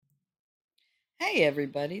Hey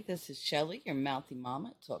everybody, this is Shelly, your mouthy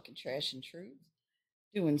mama, talking trash and truth,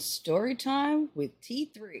 doing story time with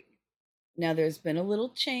T3. Now there's been a little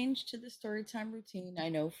change to the story time routine. I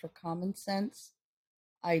know for common sense,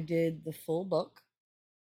 I did the full book,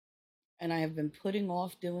 and I have been putting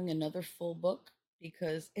off doing another full book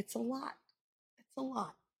because it's a lot. It's a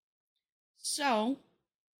lot. So,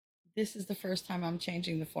 this is the first time I'm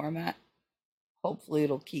changing the format. Hopefully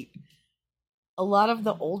it'll keep. A lot of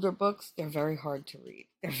the older books, they're very hard to read.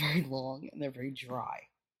 They're very long and they're very dry.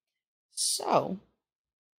 So,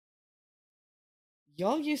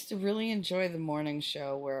 y'all used to really enjoy the morning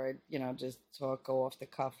show where I, just talk, go off the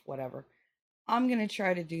cuff, whatever. I'm going to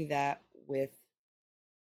try to do that with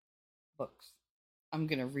books. I'm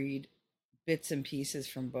going to read bits and pieces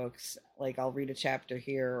from books. Like I'll read a chapter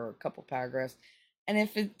here or a couple paragraphs. And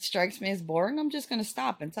if it strikes me as boring, I'm just going to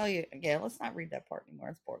stop and tell you, yeah, let's not read that part anymore.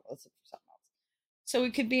 It's boring. Let's look for something else. So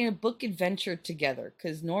it could be a book adventure together.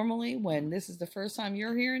 Because normally, when this is the first time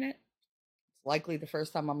you're hearing it, it's likely the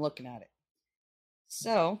first time I'm looking at it.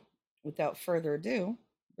 So, without further ado,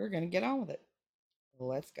 we're going to get on with it.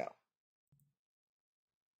 Let's go.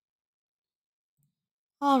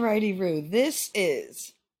 Alrighty, Rue. This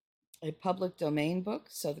is a public domain book,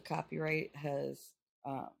 so the copyright has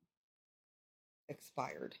um,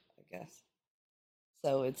 expired, I guess.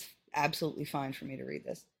 So it's absolutely fine for me to read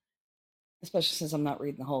this, especially since I'm not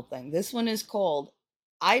reading the whole thing. This one is called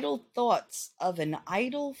Idle Thoughts of an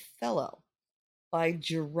Idle Fellow by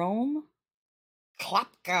Jerome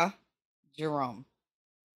Klapka Jerome.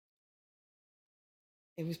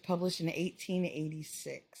 It was published in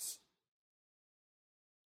 1886.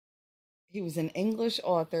 He was an English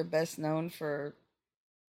author best known for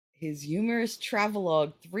his humorous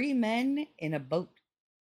travelogue, Three Men in a Boat.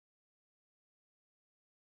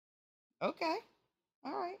 Okay.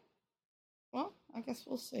 All right. Well, I guess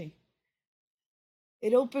we'll see.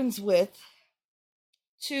 It opens with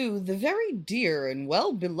to the very dear and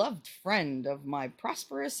well beloved friend of my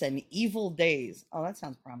prosperous and evil days. Oh, that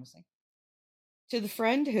sounds promising. To the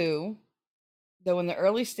friend who, though in the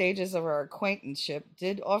early stages of our acquaintanceship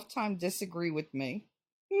did oft-time disagree with me,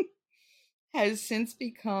 has since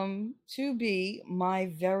become to be my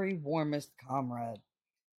very warmest comrade.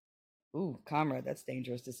 Ooh, comrade, that's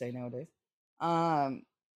dangerous to say nowadays. Um,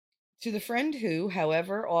 to the friend who,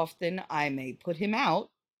 however often I may put him out,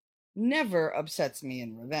 never upsets me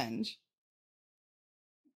in revenge.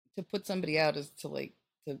 To put somebody out is to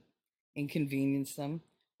to inconvenience them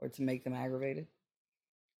or to make them aggravated.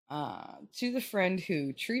 To the friend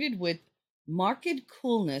who, treated with marked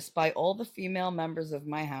coolness by all the female members of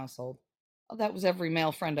my household, oh, that was every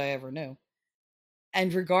male friend I ever knew,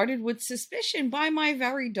 and regarded with suspicion by my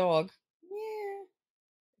very dog. Yeah,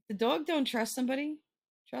 if the dog don't trust somebody,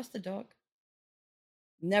 trust the dog.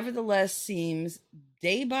 Nevertheless, seems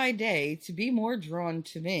day by day to be more drawn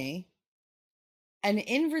to me, and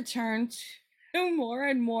in return to more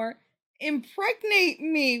and more impregnate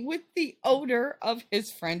me with the odor of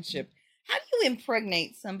his friendship. How do you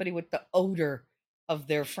impregnate somebody with the odor of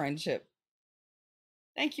their friendship?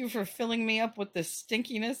 Thank you for filling me up with the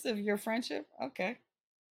stinkiness of your friendship. Okay.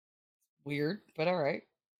 Weird, but all right.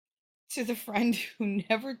 To the friend who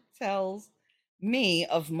never tells me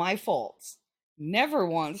of my faults, never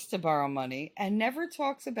wants to borrow money, and never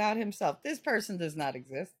talks about himself. This person does not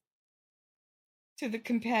exist. To the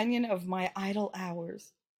companion of my idle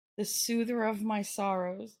hours, the soother of my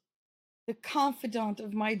sorrows, the confidant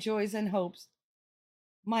of my joys and hopes,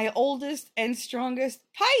 my oldest and strongest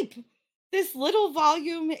pipe. This little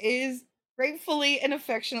volume is gratefully and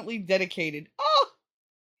affectionately dedicated. Oh,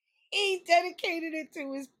 he dedicated it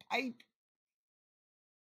to his pipe.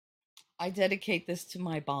 I dedicate this to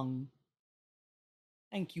my bong.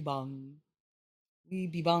 Thank you, bong. We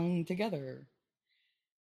be bong together.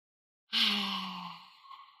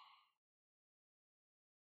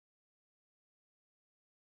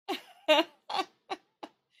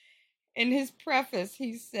 In his preface,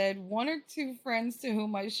 he said, one or two friends to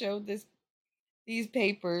whom I showed these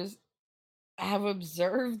papers have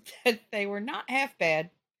observed that they were not half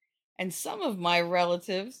bad, and some of my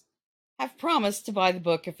relatives have promised to buy the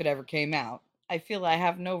book if it ever came out. I feel I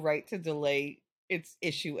have no right to delay its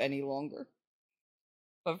issue any longer.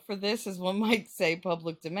 But for this, as one might say,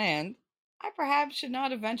 public demand, I perhaps should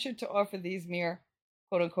not have ventured to offer these mere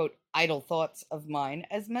quote unquote idle thoughts of mine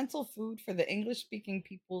as mental food for the English speaking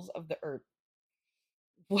peoples of the earth.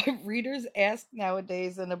 What readers ask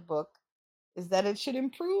nowadays in a book is that it should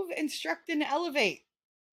improve, instruct, and elevate.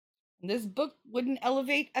 This book wouldn't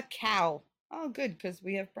elevate a cow. Oh, good, because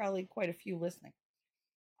we have probably quite a few listening.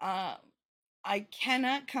 Um, I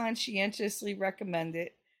cannot conscientiously recommend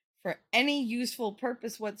it for any useful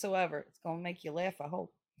purpose whatsoever. It's going to make you laugh, I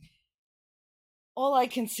hope. All I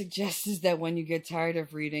can suggest is that when you get tired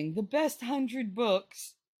of reading the best 100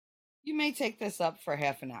 books, you may take this up for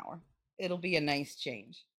half an hour. It'll be a nice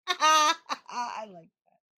change. I like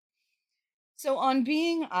that. So, on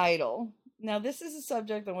being idle, now this is a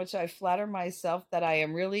subject on which I flatter myself that I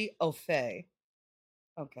am really au fait.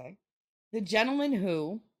 Okay. The gentleman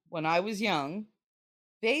who, when I was young,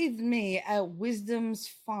 bathed me at Wisdom's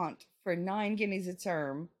font for 9 guineas a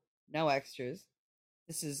term, no extras.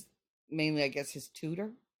 This is mainly, I guess, his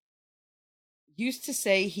tutor. Used to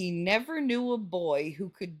say he never knew a boy who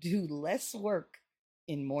could do less work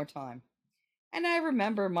in more time. And I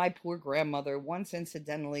remember my poor grandmother once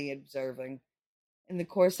incidentally observing, in the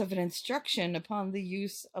course of an instruction upon the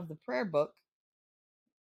use of the prayer book,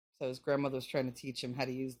 so his grandmother was trying to teach him how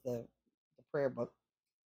to use the prayer book,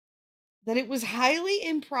 that it was highly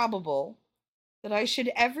improbable that I should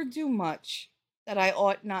ever do much that I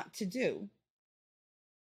ought not to do,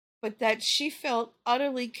 but that she felt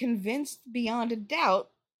utterly convinced beyond a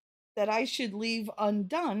doubt that I should leave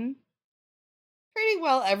undone pretty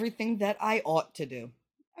well everything that I ought to do.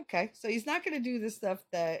 Okay, so he's not going to do the stuff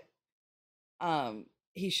that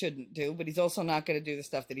he shouldn't do, but he's also not going to do the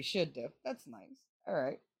stuff that he should do. That's nice. All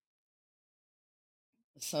right.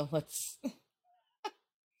 So let's. It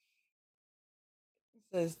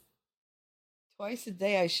says twice a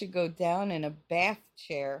day I should go down in a bath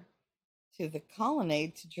chair to the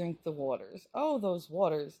colonnade to drink the waters. Oh, those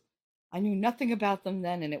waters. I knew nothing about them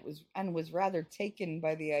then, and was rather taken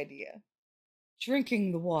by the idea.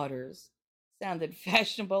 Drinking the waters sounded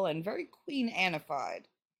fashionable and very Queen Annified,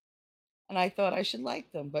 and I thought I should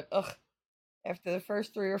like them, but ugh, after the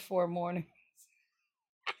first 3 or 4 mornings,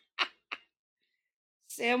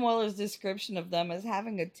 Sam Weller's description of them as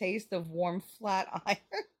having a taste of warm flat iron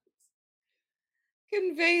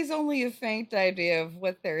conveys only a faint idea of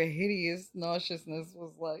what their hideous nauseousness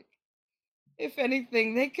was like. If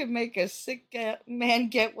anything, they could make a sick man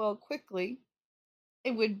get well quickly.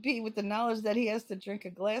 It would be with the knowledge that he has to drink a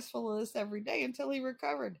glassful of this every day until he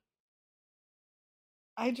recovered.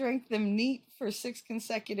 I drank them neat for 6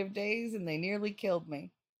 consecutive days and they nearly killed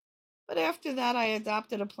me. But after that, I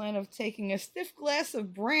adopted a plan of taking a stiff glass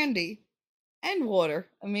of brandy and water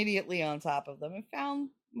immediately on top of them and found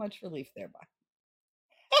much relief thereby.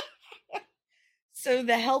 So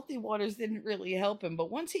the healthy waters didn't really help him,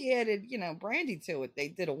 but once he added, brandy to it, they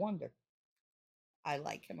did a wonder. I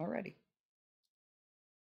like him already.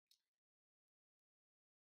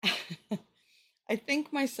 I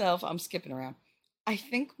think myself, I'm skipping around. I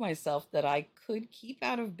think myself that I could keep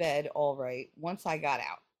out of bed all right once I got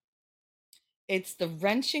out. It's the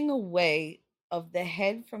wrenching away of the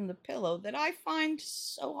head from the pillow that I find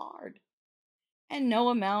so hard, and no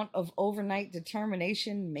amount of overnight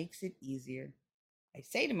determination makes it easier. I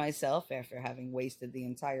say to myself after having wasted the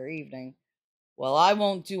entire evening, well, I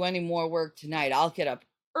won't do any more work tonight. I'll get up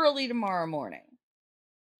early tomorrow morning.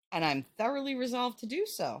 And I'm thoroughly resolved to do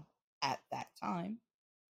so at that time.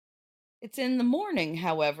 It's in the morning,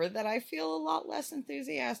 however, that I feel a lot less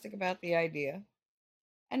enthusiastic about the idea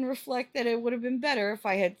and reflect that it would have been better if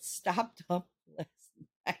I had stopped up last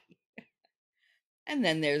night. And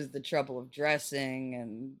then there's the trouble of dressing,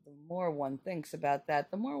 and the more one thinks about that,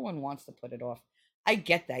 the more one wants to put it off. I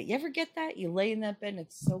get that. You ever get that? You lay in that bed and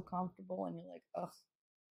it's so comfortable, and you're like, ugh,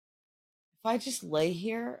 if I just lay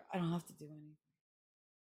here, I don't have to do anything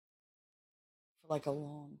for like a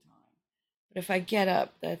long time. But if I get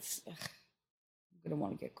up, I'm going to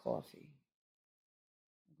want to get coffee.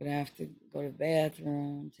 I'm going to have to go to the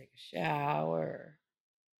bathroom, take a shower,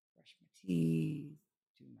 brush my teeth,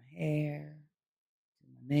 do my hair, do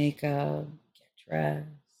my makeup, get dressed.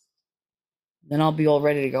 Then I'll be all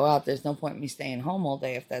ready to go out. There's no point in me staying home all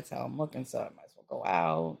day if that's how I'm looking. So I might as well go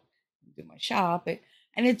out, do my shopping.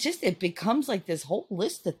 And it becomes like this whole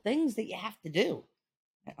list of things that you have to do.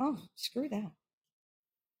 Oh, screw that.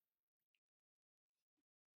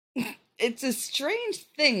 It's a strange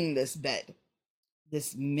thing, this bed,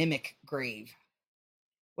 this mimic grave,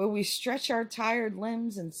 where we stretch our tired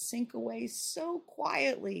limbs and sink away so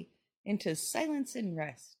quietly into silence and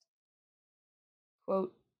rest.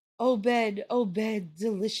 Quote, oh bed,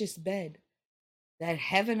 delicious bed, that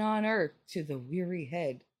heaven on earth to the weary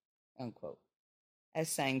head, unquote. As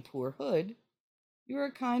sang poor Hood, you were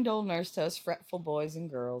a kind old nurse to us fretful boys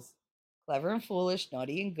and girls, clever and foolish,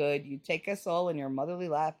 naughty and good. You take us all in your motherly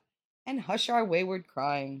lap and hush our wayward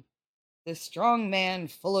crying. The strong man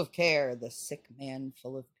full of care, the sick man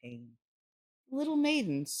full of pain. The little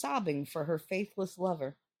maiden sobbing for her faithless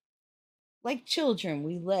lover. Like children,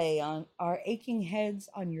 we lay on our aching heads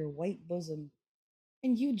on your white bosom,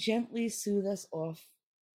 and you gently soothe us off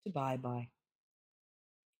to bye bye.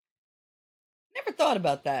 Never thought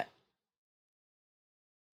about that.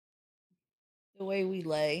 The way we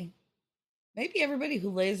lay. Maybe everybody who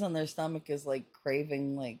lays on their stomach is like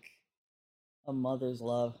craving like a mother's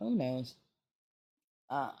love. Who knows?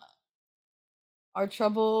 Uh, our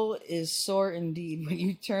trouble is sore indeed when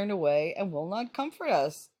you turn away and will not comfort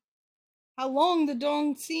us. How long the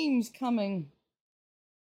dawn seems coming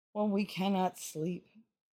when we cannot sleep.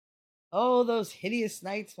 Oh, those hideous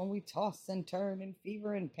nights when we toss and turn in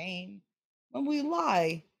fever and pain, when we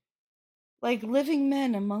lie like living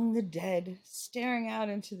men among the dead, staring out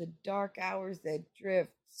into the dark hours that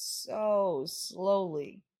drift so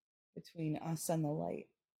slowly between us and the light.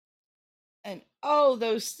 And oh,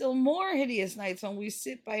 those still more hideous nights when we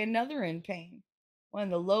sit by another in pain, when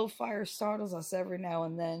the low fire startles us every now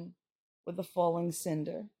and then with a falling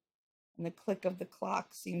cinder, and the click of the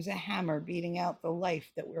clock seems a hammer beating out the life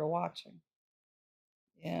that we're watching.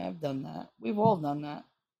 Yeah, I've done that. We've all done that,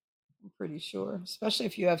 I'm pretty sure, especially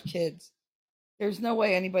if you have kids. There's no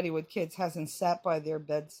way anybody with kids hasn't sat by their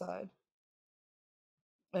bedside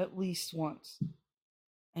at least once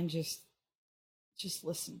and just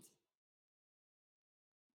listened.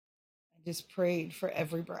 I just prayed for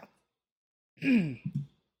every breath.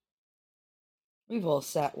 We've all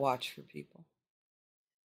sat watch for people.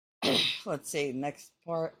 Let's see, next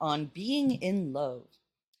part on being in love.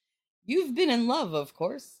 You've been in love, of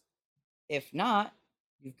course. If not,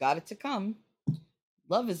 you've got it to come.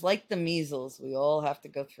 Love is like the measles. We all have to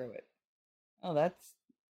go through it. Oh, that's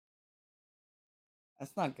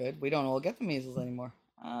not good. We don't all get the measles anymore.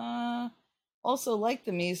 Also, like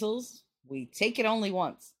the measles, we take it only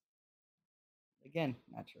once. Again,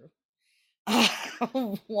 not true.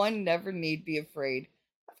 One never need be afraid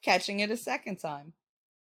of catching it a second time.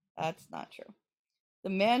 That's not true. The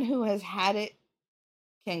man who has had it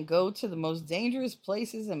can go to the most dangerous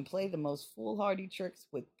places and play the most foolhardy tricks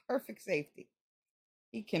with perfect safety.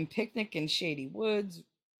 He can picnic in shady woods,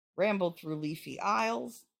 ramble through leafy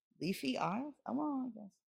aisles. Leafy aisles? Come on, I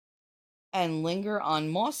guess. And linger on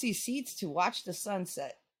mossy seats to watch the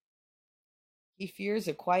sunset. He fears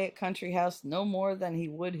a quiet country house no more than he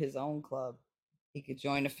would his own club. He could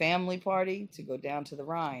join a family party to go down to the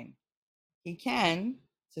Rhine. He can,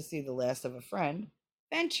 to see the last of a friend,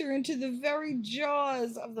 venture into the very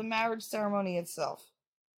jaws of the marriage ceremony itself.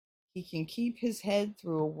 He can keep his head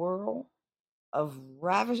through a whirl of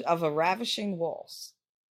a ravishing waltz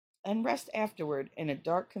and rest afterward in a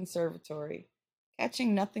dark conservatory,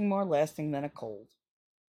 catching nothing more lasting than a cold.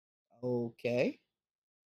 Okay.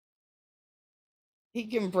 He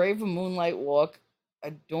can brave a moonlight walk,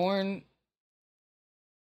 adorn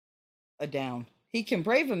a down. He can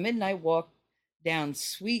brave a midnight walk down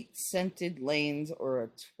sweet scented lanes or a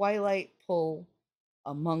twilight pull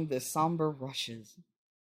among the somber rushes.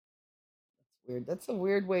 That's weird. That's a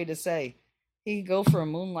weird way to say. He could go for a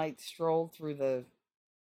moonlight stroll through the,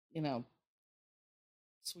 you know,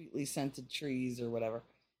 sweetly scented trees or whatever.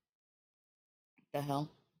 The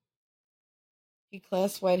hell? He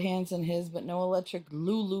clasps white hands in his, but no electric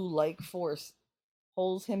Lulu like force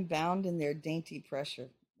holds him bound in their dainty pressure.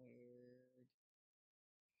 Weird.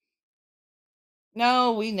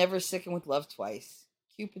 No, we never sicken with love twice.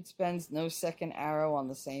 Cupid spends no second arrow on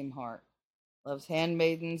the same heart. Love's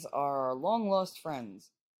handmaidens are our long lost friends.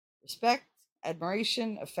 Respect,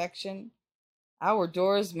 admiration, affection. Our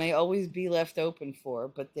doors may always be left open for,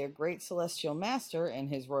 but their great celestial master, in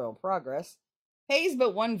his royal progress, pays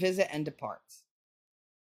but one visit and departs.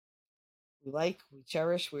 We like, we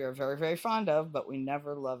cherish, we are very, very fond of, but we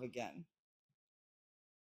never love again.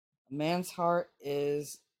 A man's heart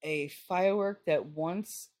is a firework that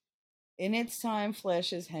once in its time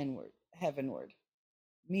flashes heavenward.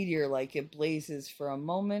 Meteor like it blazes for a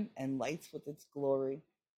moment and lights with its glory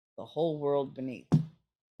the whole world beneath.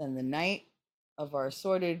 Then the night of our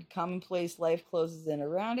sordid, commonplace life closes in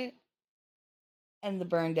around it, and the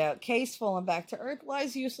burned out case, fallen back to earth,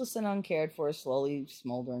 lies useless and uncared for, slowly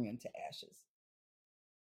smoldering into ashes.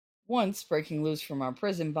 Once, breaking loose from our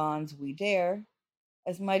prison bonds, we dare,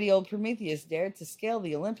 as mighty old Prometheus dared, to scale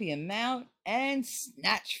the Olympian mount and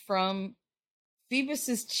snatch from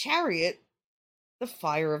Phoebus's chariot the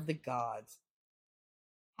fire of the gods.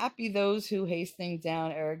 Happy those who, hastening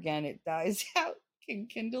down ere again it dies out, can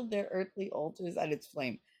kindle their earthly altars at its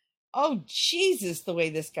flame. Oh, Jesus, the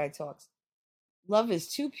way this guy talks. Love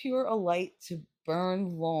is too pure a light to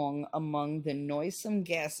burn long among the noisome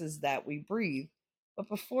gases that we breathe, but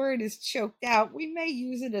before it is choked out, we may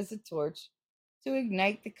use it as a torch to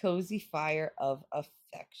ignite the cozy fire of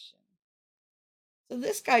affection. So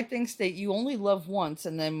this guy thinks that you only love once,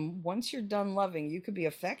 and then once you're done loving, you could be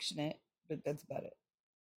affectionate, but that's about it.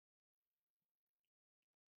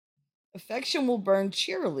 Affection will burn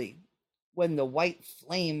cheerily when the white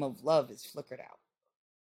flame of love is flickered out.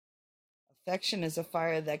 Affection is a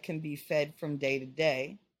fire that can be fed from day to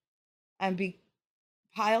day and be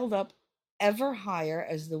piled up ever higher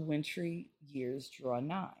as the wintry years draw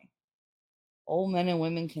nigh. Old men and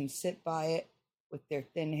women can sit by it with their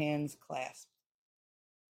thin hands clasped.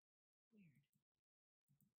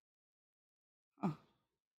 Huh.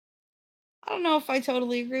 I don't know if I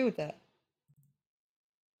totally agree with that.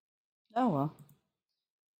 Oh well.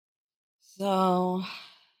 So,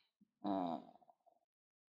 uh,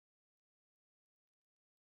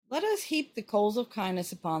 let us heap the coals of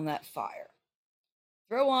kindness upon that fire.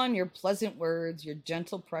 Throw on your pleasant words, your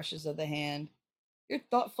gentle pressures of the hand, your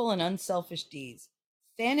thoughtful and unselfish deeds.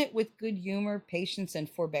 Fan it with good humor, patience, and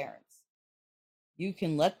forbearance. You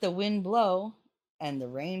can let the wind blow and the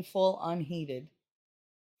rain fall unheeded,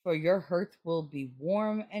 for your hearth will be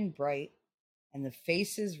warm and bright, and the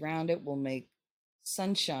faces round it will make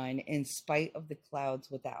sunshine in spite of the clouds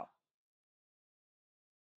without.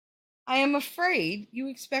 I am afraid you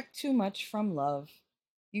expect too much from love.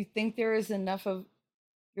 You think there is enough of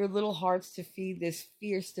your little hearts to feed this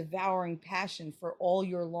fierce, devouring passion for all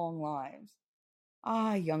your long lives.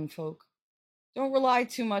 Ah, young folk, don't rely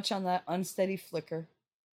too much on that unsteady flicker.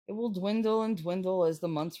 It will dwindle and dwindle as the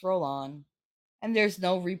months roll on, and there's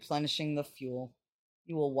no replenishing the fuel.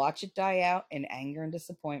 You will watch it die out in anger and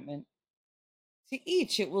disappointment. To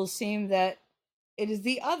each, it will seem that it is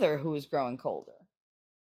the other who is growing colder.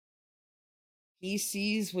 He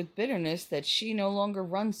sees with bitterness that she no longer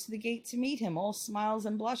runs to the gate to meet him, all smiles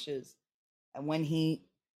and blushes. And when he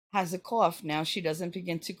has a cough, now she doesn't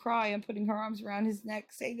begin to cry and putting her arms around his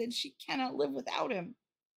neck, say that she cannot live without him.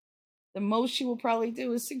 The most she will probably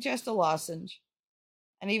do is suggest a lozenge,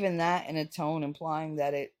 and even that in a tone implying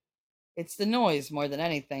that it's the noise more than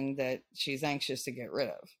anything that she's anxious to get rid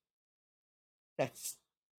of. That's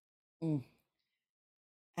mm.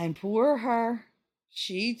 And poor her,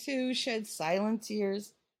 she too sheds silent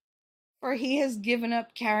tears, for he has given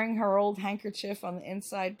up carrying her old handkerchief on the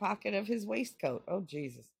inside pocket of his waistcoat. Oh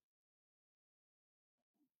Jesus.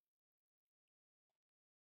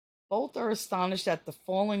 Both are astonished at the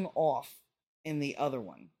falling off in the other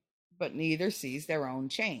one, but neither sees their own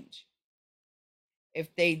change.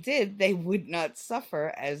 If they did, they would not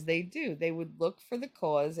suffer as they do. They would look for the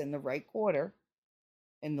cause in the right quarter,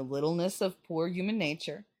 in the littleness of poor human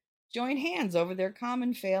nature, join hands over their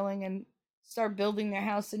common failing, and start building their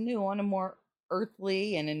house anew on a more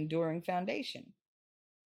earthly and enduring foundation.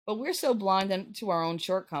 But we're so blind to our own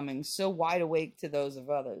shortcomings, so wide awake to those of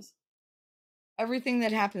others. Everything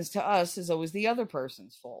that happens to us is always the other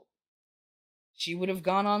person's fault. She would have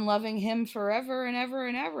gone on loving him forever and ever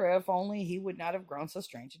and ever if only he would not have grown so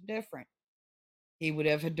strange and different. He would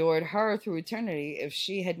have adored her through eternity if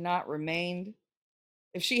she had not remained,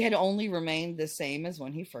 if she had only remained the same as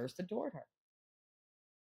when he first adored her.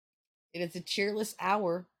 It is a cheerless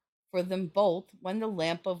hour for them both when the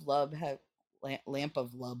lamp of love has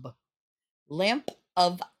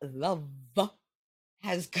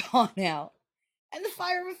gone out, and the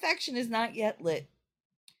fire of affection is not yet lit,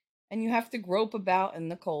 and you have to grope about in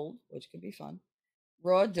the cold, which could be fun,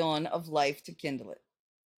 raw dawn of life to kindle it.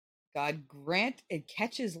 God grant it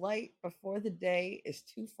catches light before the day is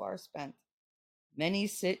too far spent. Many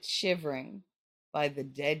sit shivering by the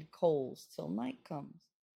dead coals till night comes.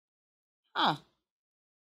 Huh.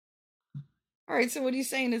 All right, so what he's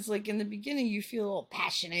saying is like in the beginning you feel all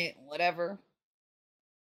passionate and whatever,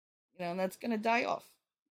 and that's gonna die off.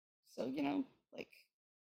 So, like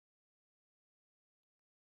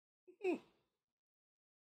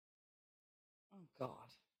oh God.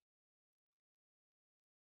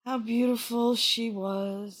 How beautiful she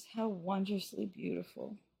was, how wondrously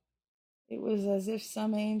beautiful. It was as if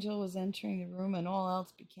some angel was entering the room and all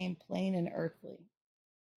else became plain and earthly.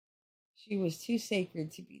 She was too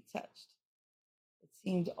sacred to be touched. It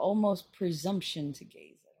seemed almost presumption to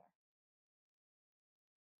gaze at her.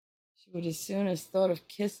 She would as soon as thought of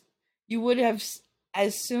kiss. You would have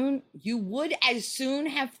as soon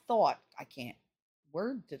have thought. I can't.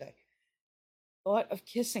 Word today. Thought of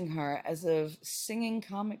kissing her as of singing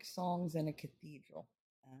comic songs in a cathedral.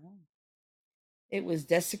 Oh. It was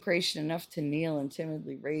desecration enough to kneel and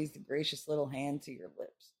timidly raise the gracious little hand to your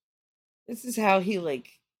lips. This is how he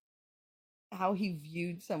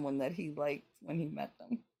viewed someone that he liked when he met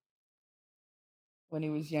them when he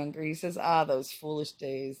was younger. He says, "Ah, those foolish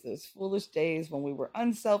days when we were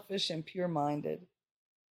unselfish and pure minded.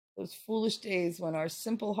 Those foolish days when our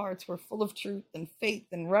simple hearts were full of truth and faith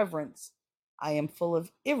and reverence. I am full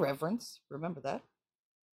of irreverence. Remember that?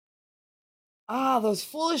 Ah, those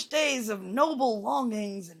foolish days of noble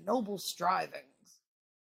longings and noble strivings.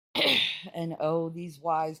 And oh, these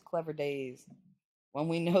wise, clever days when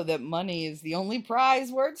we know that money is the only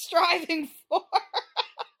prize worth striving for.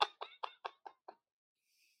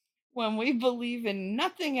 When we believe in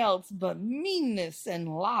nothing else but meanness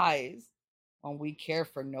and lies. When we care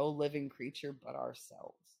for no living creature but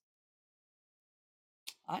ourselves.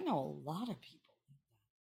 I know a lot of people like that.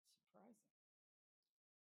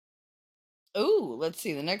 Surprising. Ooh, let's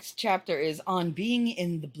see. The next chapter is on being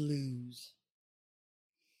in the blues.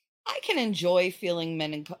 I can enjoy feeling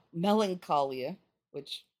melancholia,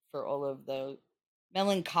 which for all of the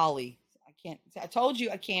melancholy. I can't. I told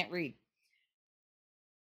you I can't read.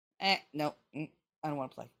 No, I don't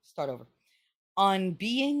want to play. Start over. On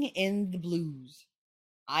being in the blues,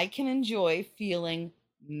 I can enjoy feeling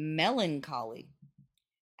melancholy.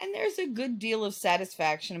 And there's a good deal of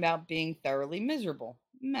satisfaction about being thoroughly miserable.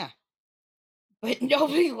 Meh. But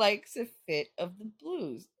nobody likes a fit of the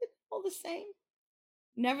blues. It's all the same.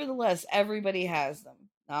 Nevertheless, everybody has them,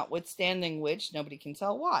 notwithstanding which nobody can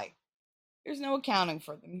tell why. There's no accounting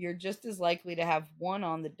for them. You're just as likely to have one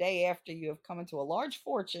on the day after you have come into a large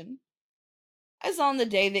fortune as on the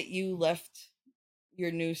day that you left your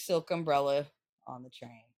new silk umbrella on the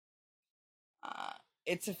train. Uh,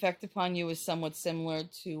 its effect upon you is somewhat similar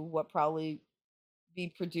to what probably be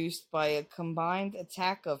produced by a combined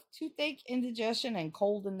attack of toothache, indigestion, and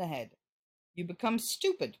cold in the head. You become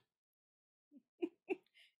stupid.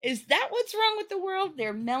 Is that what's wrong with the world?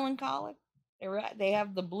 They're melancholic. They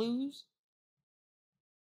have the blues.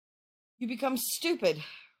 You become stupid,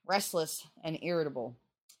 restless, and irritable,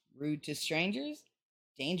 rude to strangers,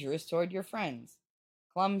 dangerous toward your friends,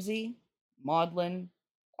 clumsy, maudlin,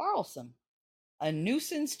 quarrelsome, a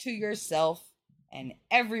nuisance to yourself and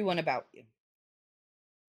everyone about you.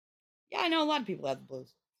 Yeah, I know a lot of people have the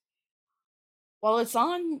blues. While it's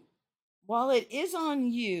on, while it is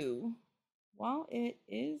on you, while it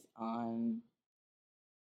is on,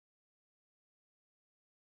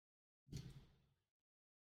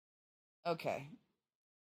 okay,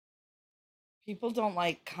 people don't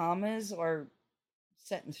like commas or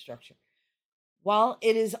sentence structure. While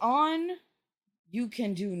it is on, you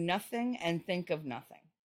can do nothing and think of nothing.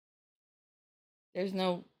 There's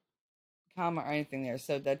no comma or anything there,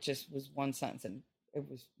 so that just was one sentence and it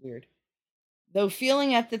was weird. Though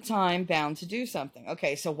feeling at the time bound to do something.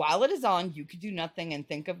 Okay, so while it is on, you could do nothing and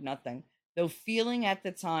think of nothing, though feeling at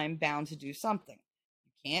the time bound to do something.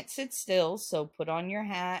 You can't sit still, so put on your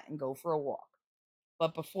hat and go for a walk.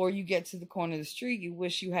 But before you get to the corner of the street, you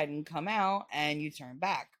wish you hadn't come out and you turn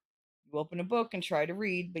back. You open a book and try to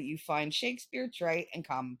read, but you find Shakespeare trite and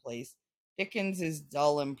commonplace. Dickens is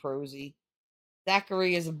dull and prosy.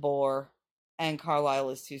 Thackeray is a bore, and Carlyle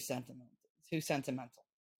is too sentimental.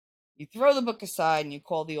 You throw the book aside and you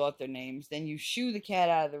call the author names. Then you shoo the cat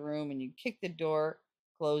out of the room and you kick the door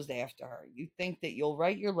closed after her. You think that you'll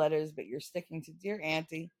write your letters, but you're sticking to Dear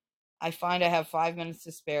Auntie. I find I have 5 minutes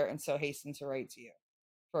to spare and so hasten to write to you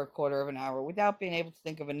for a quarter of an hour without being able to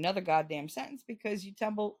think of another goddamn sentence because you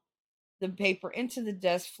tumble the paper into the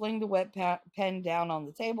desk, fling the wet pen down on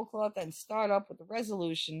the tablecloth, and start up with the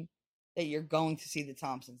resolution that you're going to see the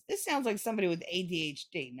Thompsons. This sounds like somebody with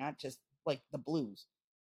ADHD, not just like the blues.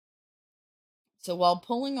 So while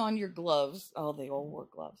pulling on your gloves, oh, they all wore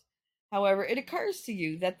gloves. However, it occurs to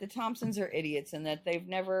you that the Thompsons are idiots and that they've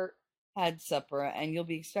never had supper, and you'll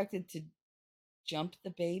be expected to jump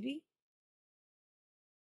the baby.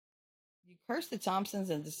 You curse the Thompsons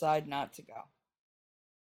and decide not to go.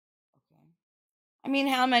 Okay. I mean,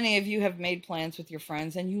 how many of you have made plans with your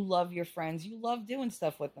friends and you love your friends? You love doing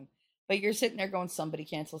stuff with them. But you're sitting there going, somebody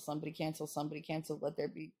cancel, somebody cancel, somebody cancel. Let there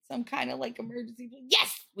be some kind of like emergency.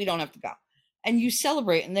 Yes, we don't have to go. And you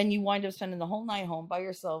celebrate, and then you wind up spending the whole night home by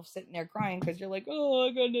yourself, sitting there crying because you're like, oh,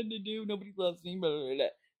 I got nothing to do. Nobody loves me. Blah, blah, blah.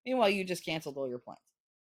 Meanwhile, you just canceled all your plans.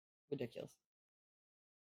 Ridiculous.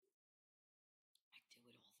 I do it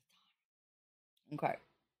all the time.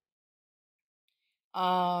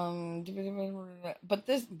 Okay. But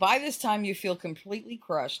this by this time you feel completely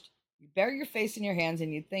crushed. You bury your face in your hands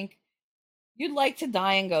and you think you'd like to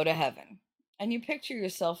die and go to heaven. And you picture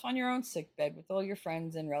yourself on your own sickbed with all your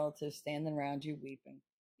friends and relatives standing around you weeping.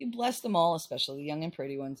 You bless them all, especially the young and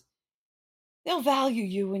pretty ones. They'll value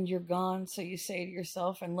you when you're gone, so you say to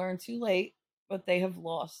yourself and learn too late what they have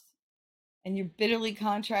lost. And you bitterly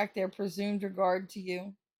contract their presumed regard to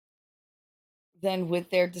you, then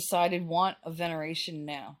with their decided want of veneration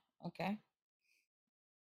now. Okay?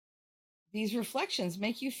 These reflections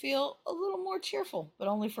make you feel a little more cheerful, but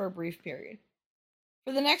only for a brief period.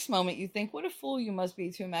 For the next moment, you think, what a fool you must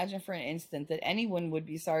be to imagine for an instant that anyone would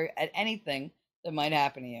be sorry at anything that might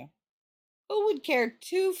happen to you. Who would care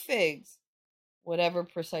two figs, whatever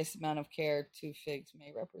precise amount of care two figs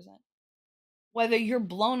may represent? Whether you're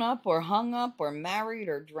blown up or hung up or married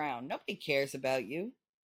or drowned, nobody cares about you.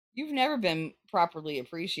 You've never been properly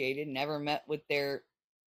appreciated, never met with your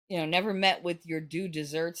due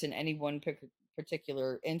deserts in any one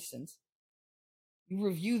particular instance. You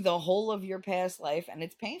review the whole of your past life, and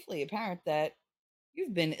it's painfully apparent that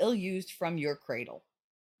you've been ill used from your cradle.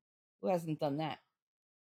 Who hasn't done that?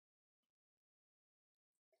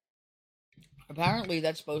 Apparently,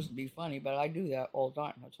 that's supposed to be funny, but I do that all the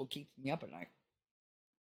time. That's what keeps me up at night.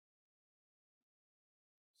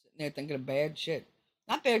 Sitting there thinking of bad shit.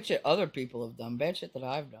 Not bad shit other people have done, bad shit that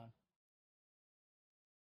I've done.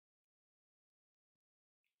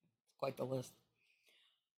 It's quite the list.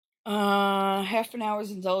 Half an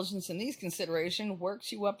hour's indulgence in these considerations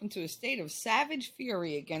works you up into a state of savage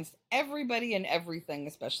fury against everybody and everything,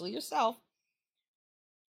 especially yourself,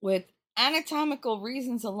 with anatomical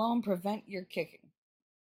reasons alone prevent your kicking.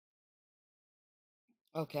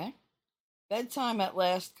 Okay. Bedtime at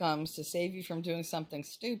last comes to save you from doing something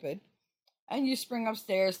stupid, and you spring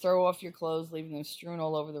upstairs, throw off your clothes, leaving them strewn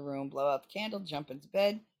all over the room, blow out the candle, jump into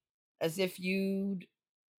bed, as if you'd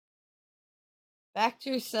backed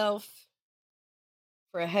yourself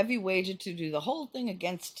for a heavy wager to do the whole thing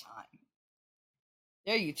against time.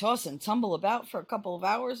 There you toss and tumble about for a couple of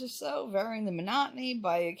hours or so, varying the monotony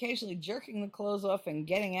by occasionally jerking the clothes off and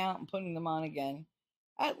getting out and putting them on again.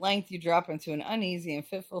 At length, you drop into an uneasy and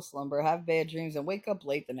fitful slumber, have bad dreams, and wake up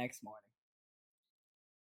late the next morning.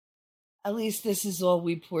 At least this is all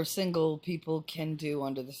we poor single people can do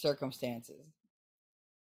under the circumstances.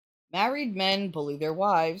 Married men bully their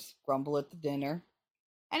wives, grumble at the dinner,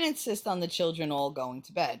 and insist on the children all going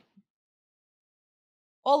to bed.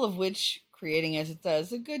 All of which, creating as it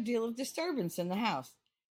does a good deal of disturbance in the house,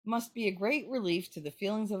 must be a great relief to the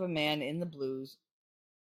feelings of a man in the blues,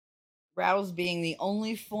 rouse being the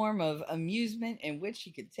only form of amusement in which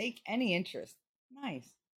he could take any interest. Nice.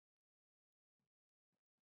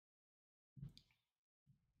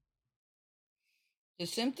 The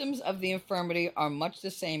symptoms of the infirmity are much the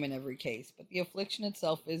same in every case, but the affliction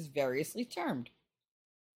itself is variously termed.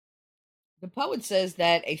 The poet says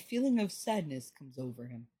that a feeling of sadness comes over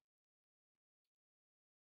him.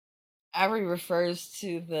 Ari refers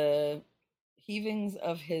to the heavings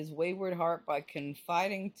of his wayward heart by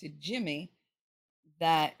confiding to Jimmy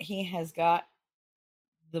that he has got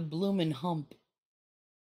the bloomin' hump.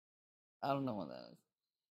 I don't know what that is.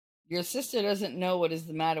 Your sister doesn't know what is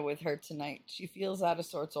the matter with her tonight. She feels out of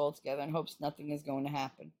sorts altogether and hopes nothing is going to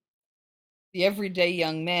happen. The everyday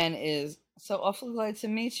young man is so awfully glad to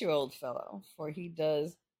meet you, old fellow, for he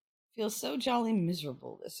does feel so jolly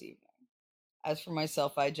miserable this evening. As for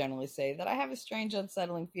myself, I generally say that I have a strange,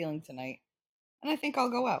 unsettling feeling tonight, and I think I'll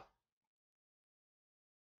go out.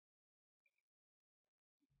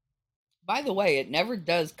 By the way, it never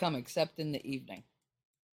does come except in the evening.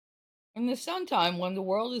 In the sun-time, when the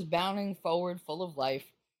world is bounding forward full of life,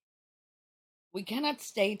 we cannot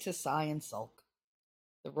stay to sigh and sulk.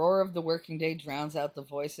 The roar of the working day drowns out the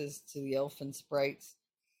voices to the elfin sprites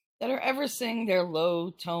that are ever sing their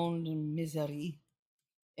low-toned misery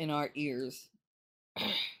in our ears.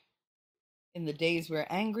 In the days we're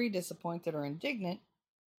angry, disappointed, or indignant,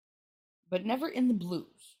 but never in the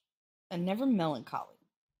blues, and never melancholy.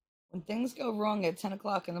 When things go wrong at 10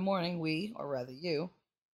 o'clock in the morning, we, or rather you,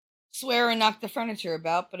 swear and knock the furniture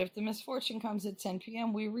about, but if the misfortune comes at 10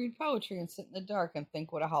 p.m., we read poetry and sit in the dark and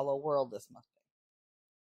think what a hollow world this must be.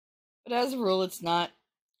 But as a rule, it's not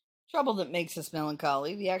trouble that makes us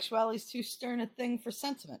melancholy. The actuality is too stern a thing for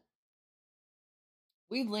sentiment.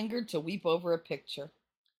 We linger to weep over a picture,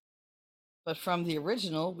 but from the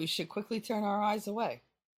original, we should quickly turn our eyes away.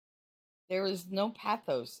 There is no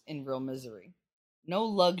pathos in real misery, no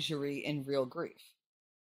luxury in real grief.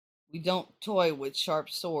 We don't toy with sharp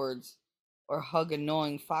swords or hug a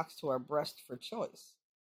gnawing fox to our breast for choice.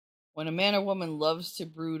 When a man or woman loves to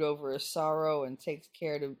brood over a sorrow and takes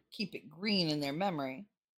care to keep it green in their memory,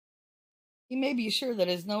 he may be sure that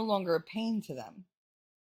it is no longer a pain to them.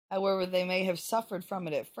 However, they may have suffered from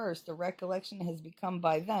it at first, the recollection has become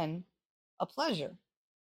by then a pleasure.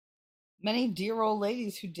 Many dear old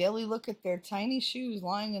ladies who daily look at their tiny shoes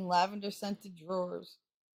lying in lavender scented drawers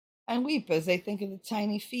and weep as they think of the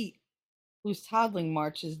tiny feet whose toddling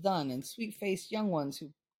march is done, and sweet faced young ones who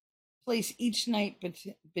place each night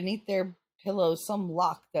beneath their pillow some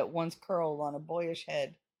lock that once curled on a boyish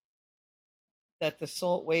head. that the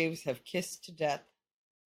salt waves have kissed to death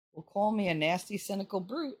will call me a nasty, cynical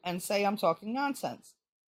brute and say I'm talking nonsense.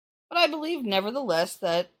 But I believe, nevertheless,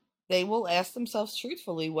 that they will ask themselves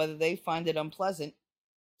truthfully whether they find it unpleasant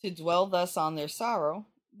to dwell thus on their sorrow.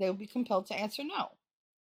 They will be compelled to answer no.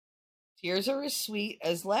 Tears are as sweet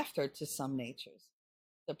as laughter to some natures.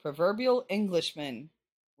 The proverbial Englishman,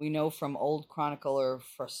 we know from old chronicler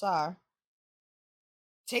Froissart,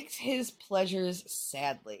 takes his pleasures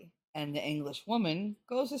sadly, and the English woman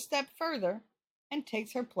goes a step further and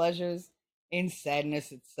takes her pleasures in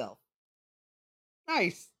sadness itself.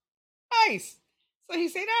 Nice, nice. So he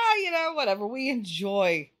said, whatever, we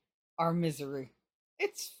enjoy our misery.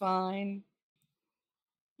 It's fine.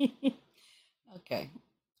 Okay.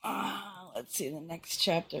 Let's see. The next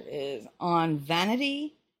chapter is on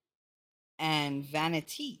vanity and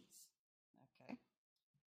vanities. Okay.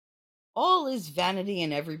 All is vanity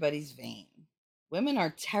and everybody's vain. Women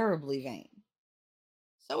are terribly vain.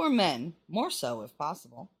 So are men, more so if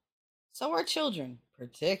possible. So are children,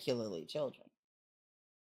 particularly children.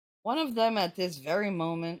 One of them at this very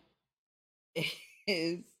moment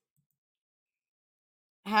is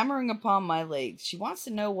hammering upon my legs. She wants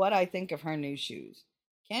to know what I think of her new shoes.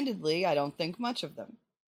 Candidly, I don't think much of them.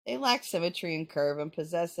 They lack symmetry and curve and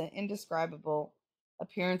possess an indescribable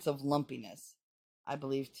appearance of lumpiness. I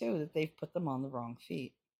believe, too, that they've put them on the wrong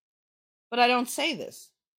feet. But I don't say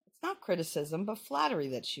this. It's not criticism, but flattery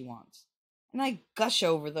that she wants. And I gush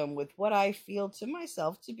over them with what I feel to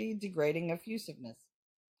myself to be degrading effusiveness.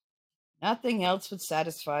 Nothing else would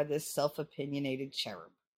satisfy this self-opinionated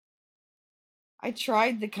cherub. I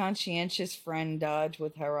tried the conscientious friend dodge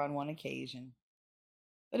with her on one occasion,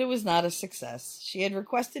 but it was not a success. She had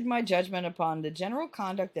requested my judgment upon the general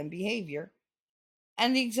conduct and behavior,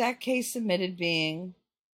 and the exact case submitted being,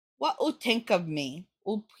 "What oo think of me?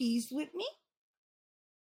 Oo pleased with me?"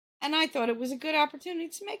 And I thought it was a good opportunity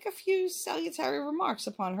to make a few salutary remarks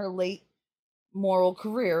upon her late moral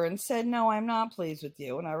career, and said, "No, I'm not pleased with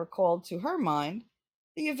you." And I recalled to her mind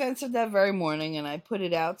the events of that very morning, and I put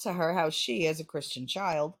it out to her how she, as a Christian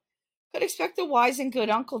child, could expect a wise and good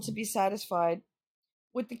uncle to be satisfied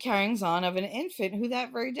with the carryings on of an infant who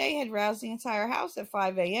that very day had roused the entire house at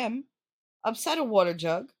 5 a.m., upset a water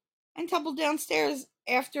jug, and tumbled downstairs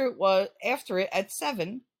after it at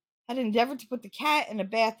 7, had endeavored to put the cat in a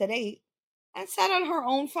bath at 8, and sat on her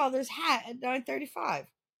own father's hat at 9:35.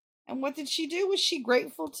 And what did she do? Was she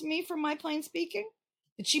grateful to me for my plain speaking?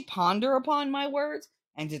 Did she ponder upon my words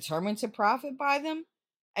and determine to profit by them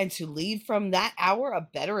and to lead from that hour a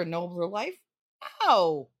better and nobler life?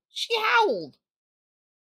 No, she howled.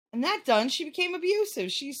 And that done, she became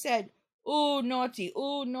abusive. She said, ooh, naughty,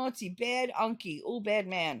 bad unky, ooh, bad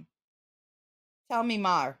man. Tell me,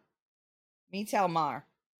 Mar. Me tell Mar.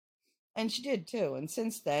 And she did too. And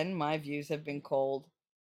since then, my views have been cold.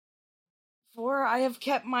 For I have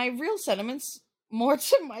kept my real sentiments more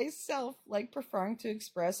to myself, like preferring to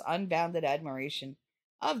express unbounded admiration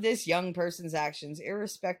of this young person's actions,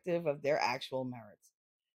 irrespective of their actual merits.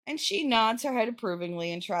 And she nods her head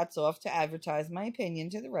approvingly and trots off to advertise my opinion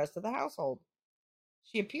to the rest of the household.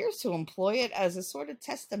 She appears to employ it as a sort of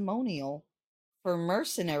testimonial for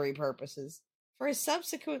mercenary purposes, for I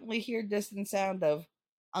subsequently hear distant sound of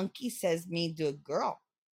Unky says me do girl.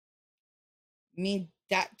 Me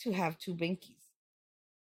that to have two binkies.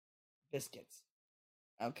 Biscuits.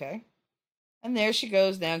 Okay. And there she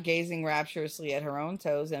goes now, gazing rapturously at her own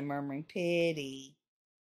toes and murmuring, "Pity."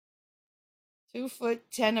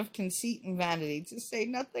 2'10" of conceit and vanity, to say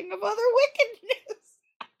nothing of other wickedness.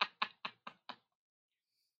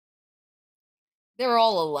 They're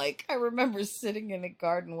all alike. I remember sitting in a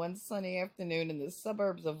garden one sunny afternoon in the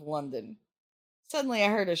suburbs of London. Suddenly I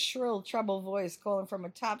heard a shrill treble voice calling from a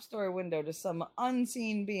top-story window to some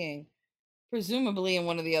unseen being, presumably in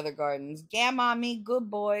one of the other gardens. "Gamma, me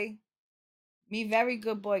good boy. Me very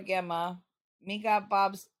good boy, Gamma. Me got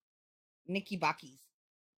Bob's Nicky Buckies."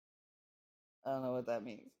 I don't know what that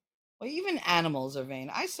means. Well, even animals are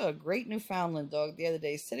vain. I saw a great Newfoundland dog the other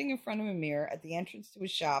day sitting in front of a mirror at the entrance to a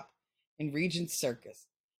shop in Regent's Circus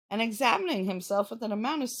and examining himself with an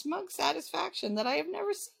amount of smug satisfaction that I have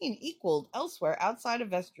never seen equaled elsewhere outside a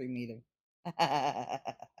vestry meeting.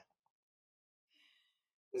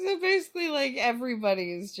 So basically, like,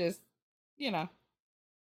 everybody is just, you know,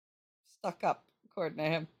 stuck up, according to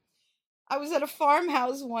him. I was at a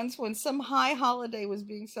farmhouse once when some high holiday was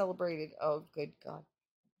being celebrated. Oh, good God.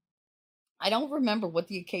 I don't remember what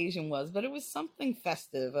the occasion was, but it was something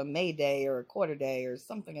festive, a May Day or a quarter day or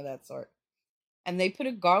something of that sort. And they put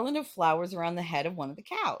a garland of flowers around the head of one of the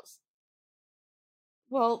cows.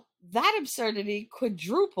 Well, that absurdity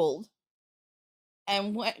quadrupled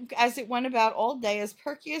and as it went about all day as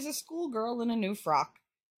perky as a schoolgirl in a new frock.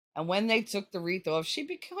 And when they took the wreath off, she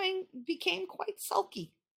became quite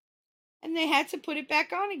sulky, and they had to put it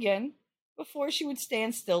back on again before she would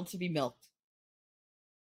stand still to be milked.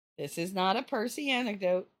 This is not a Percy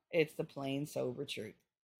anecdote, it's the plain sober truth.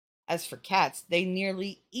 As for cats, they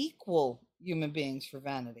nearly equal human beings for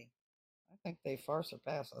vanity. I think they far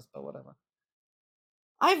surpass us, but whatever.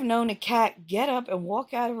 I've known a cat get up and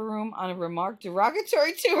walk out of a room on a remark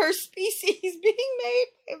derogatory to her species being made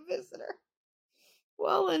by a visitor.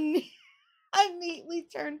 Well, a neatly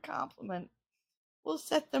turned compliment will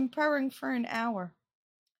set them purring for an hour.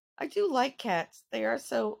 I do like cats. They are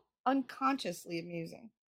so unconsciously amusing.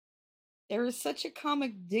 There is such a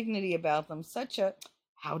comic dignity about them, such a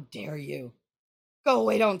 "how dare you, go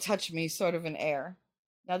away, don't touch me" sort of an air.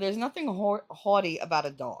 Now, there's nothing haughty about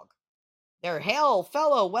a dog. They're hail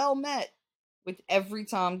fellow, well met with every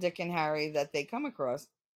Tom, Dick, and Harry that they come across.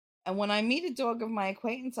 And when I meet a dog of my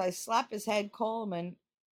acquaintance, I slap his head, call him an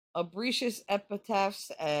abricious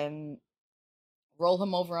epitaphs, and roll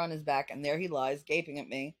him over on his back, and there he lies, gaping at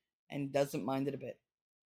me, and doesn't mind it a bit.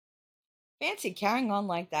 Fancy carrying on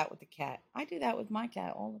like that with a cat. I do that with my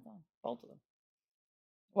cat all the time, both of them.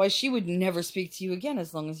 Why, she would never speak to you again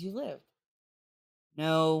as long as you lived.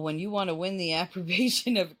 No, when you want to win the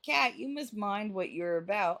approbation of a cat, you must mind what you're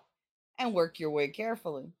about and work your way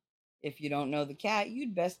carefully. If you don't know the cat,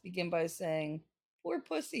 you'd best begin by saying, "Poor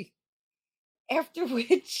pussy." After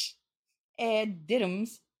which, add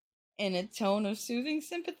diddums in a tone of soothing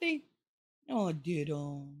sympathy. Oh,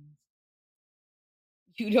 diddums.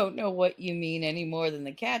 You don't know what you mean any more than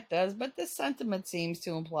the cat does, but the sentiment seems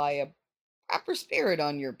to imply a proper spirit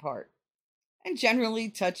on your part, and generally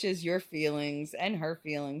touches your feelings and her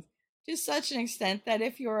feelings to such an extent that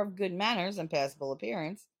if you're of good manners and passable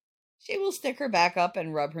appearance, she will stick her back up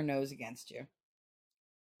and rub her nose against you.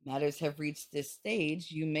 Matters have reached this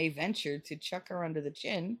stage, you may venture to chuck her under the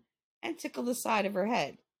chin and tickle the side of her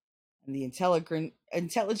head, and the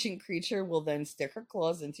intelligent creature will then stick her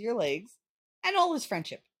claws into your legs, and all is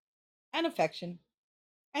friendship and affection,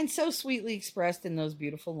 and so sweetly expressed in those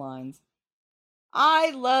beautiful lines: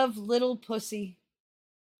 "I love little pussy.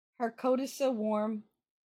 Her coat is so warm,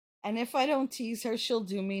 and if I don't tease her, she'll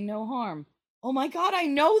do me no harm." Oh my God, I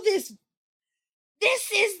know this.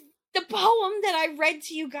 This is the poem that I read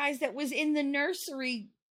to you guys that was in the nursery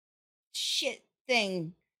shit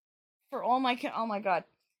thing for all my oh my God.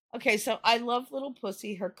 Okay, so I love little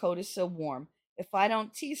pussy. Her coat is so warm. If I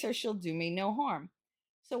don't tease her, she'll do me no harm.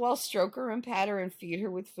 So I'll stroke her and pat her and feed her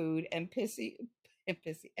with food, and pussy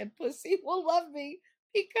will love me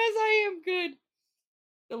because I am good.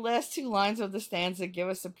 The last two lines of the stanza give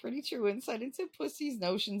us a pretty true insight into Pussy's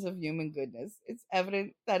notions of human goodness. It's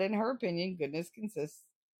evident that in her opinion, goodness consists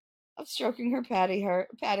of stroking her, patting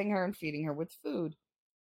her, and feeding her with food.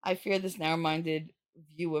 I fear this narrow-minded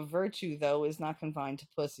view of virtue, though, is not confined to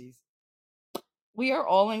pussies. We are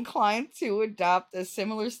all inclined to adopt a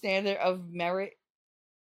similar standard of merit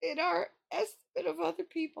in our estimate of other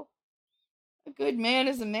people. A good man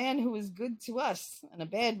is a man who is good to us, and a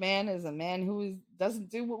bad man is a man who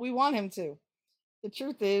doesn't do what we want him to. The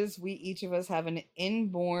truth is, we each of us have an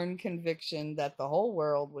inborn conviction that the whole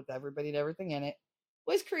world, with everybody and everything in it,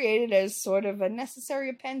 was created as sort of a necessary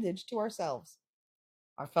appendage to ourselves.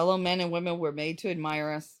 Our fellow men and women were made to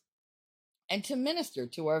admire us and to minister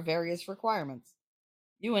to our various requirements.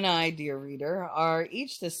 You and I, dear reader, are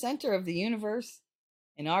each the center of the universe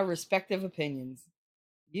in our respective opinions.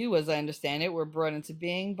 You, as I understand it, were brought into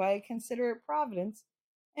being by a considerate providence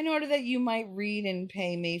in order that you might read and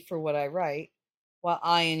pay me for what I write, while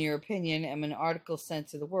I, in your opinion, am an article sent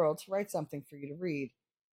to the world to write something for you to read.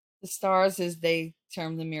 The stars, as they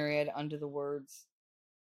term the myriad under the words,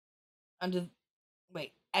 under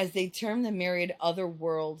as they term the myriad other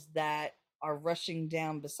worlds that are rushing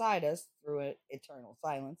down beside us through an eternal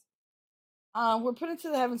silence. We're put into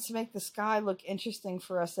the heavens to make the sky look interesting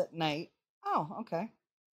for us at night. Oh, okay.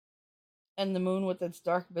 And the moon with its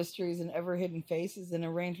dark mysteries and ever hidden faces is an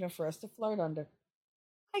arrangement for us to flirt under.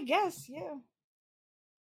 I guess, yeah.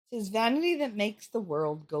 'Tis vanity that makes the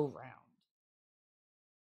world go round.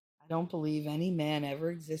 I don't believe any man ever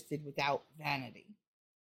existed without vanity.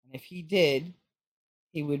 And if he did,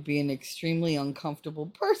 he would be an extremely uncomfortable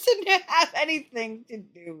person to have anything to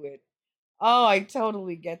do with. Oh, I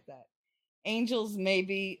totally get that. Angels may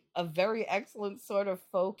be a very excellent sort of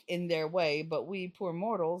folk in their way, but we poor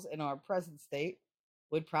mortals in our present state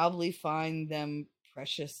would probably find them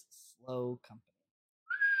precious slow company.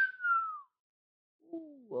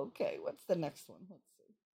 Ooh, okay, what's the next one? Let's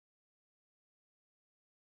see.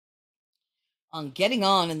 On getting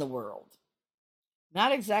on in the world.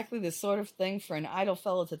 Not exactly the sort of thing for an idle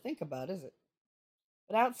fellow to think about, is it?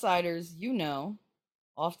 But outsiders,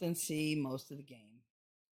 often see most of the game.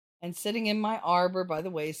 And sitting in my arbor by the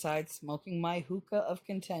wayside, smoking my hookah of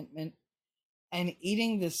contentment, and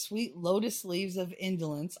eating the sweet lotus leaves of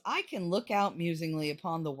indolence, I can look out musingly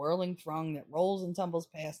upon the whirling throng that rolls and tumbles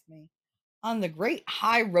past me on the great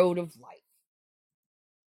high road of life.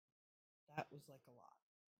 That was like a lot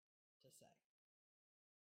to say.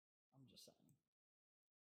 I'm just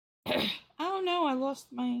saying. I don't know. I lost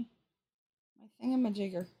my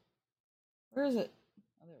thingamajigger. Where is it?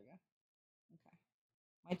 Oh, there we go. Okay.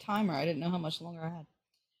 My timer. I didn't know how much longer I had.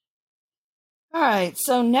 All right.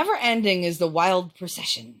 So, never ending is the wild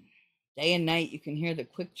procession. Day and night, you can hear the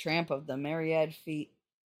quick tramp of the myriad feet,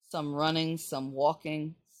 some running, some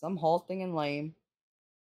walking, some halting and lame,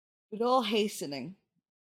 but all hastening,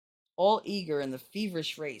 all eager in the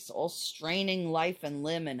feverish race, all straining life and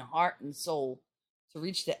limb and heart and soul to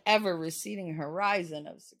reach the ever receding horizon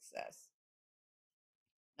of success.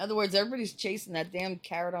 In other words, everybody's chasing that damn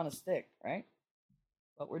carrot on a stick, right?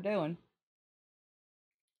 What we're doing.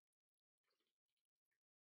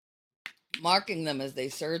 Marking them as they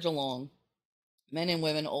surge along. Men and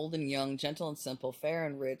women, old and young, gentle and simple, fair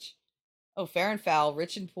and rich. Oh, fair and foul,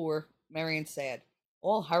 rich and poor, merry and sad.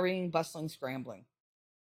 All hurrying, bustling, scrambling.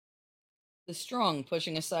 The strong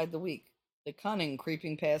pushing aside the weak. The cunning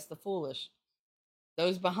creeping past the foolish.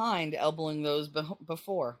 Those behind elbowing those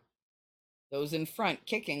before. Those in front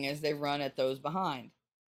kicking as they run at those behind.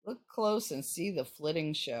 Look close and see the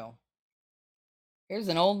flitting show. Here's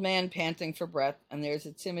an old man panting for breath, and there's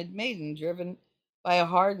a timid maiden driven by a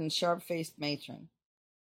hard and sharp-faced matron.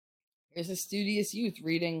 Here's a studious youth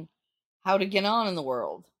reading How to Get On in the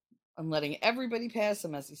World and letting everybody pass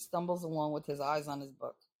him as he stumbles along with his eyes on his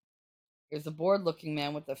book. Here's a bored-looking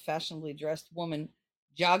man with a fashionably dressed woman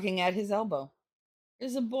jogging at his elbow.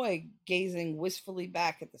 Here's a boy gazing wistfully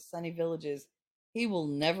back at the sunny villages he will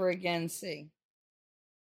never again see.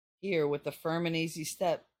 Here, with a firm and easy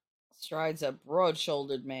step, strides a broad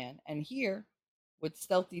shouldered man, and here, with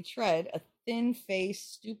stealthy tread, a thin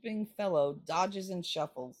faced, stooping fellow dodges and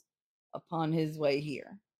shuffles upon his way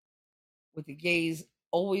here, with a gaze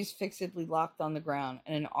always fixedly locked on the ground,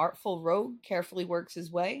 and an artful rogue carefully works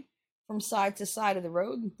his way from side to side of the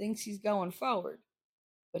road and thinks he's going forward.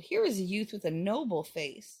 But here is a youth with a noble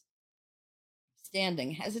face,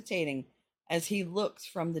 standing, hesitating, as he looks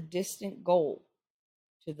from the distant goal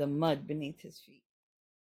to the mud beneath his feet.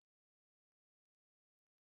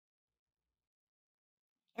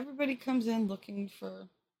 Everybody comes in looking for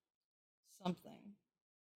something.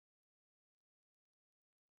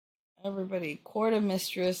 Everybody, court a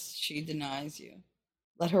mistress, she denies you.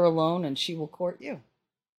 Let her alone and she will court you.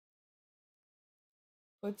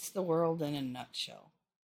 Puts the world in a nutshell.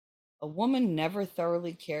 A woman never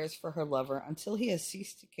thoroughly cares for her lover until he has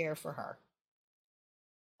ceased to care for her.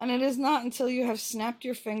 And it is not until you have snapped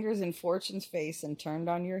your fingers in fortune's face and turned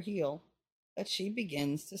on your heel that she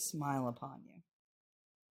begins to smile upon you.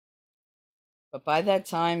 But by that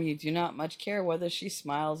time, you do not much care whether she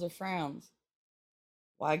smiles or frowns.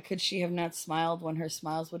 Why could she have not smiled when her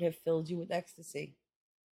smiles would have filled you with ecstasy?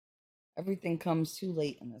 Everything comes too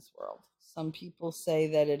late in this world. Some people say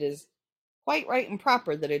that it is quite right and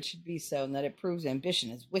proper that it should be so, and that it proves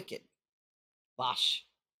ambition is wicked. Bosh.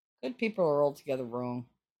 Good people are altogether wrong.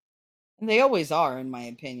 And they always are, in my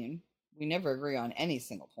opinion. We never agree on any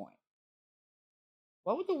single point.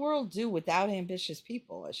 What would the world do without ambitious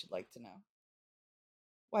people, I should like to know?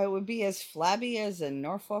 Why, it would be as flabby as a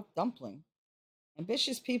Norfolk dumpling.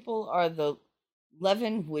 Ambitious people are the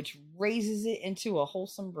leaven which raises it into a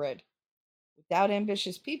wholesome bread. Without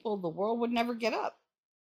ambitious people, the world would never get up.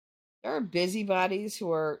 There are busybodies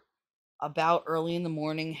who are about early in the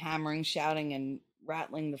morning, hammering, shouting, and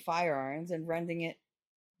rattling the fire irons and rendering it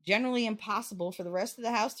generally impossible for the rest of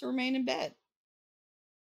the house to remain in bed.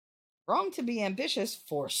 Wrong to be ambitious,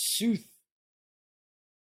 forsooth.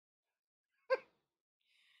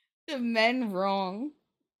 The men wrong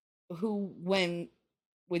who, when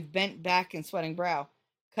with bent back and sweating brow,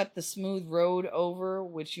 cut the smooth road over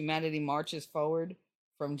which humanity marches forward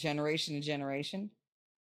from generation to generation.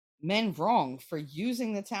 Men wrong for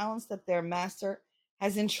using the talents that their master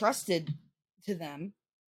has entrusted to them,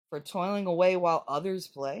 for toiling away while others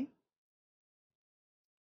play.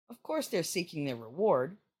 Of course, they're seeking their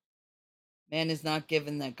reward. Man is not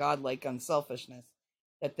given that godlike unselfishness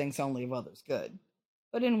that thinks only of others' good.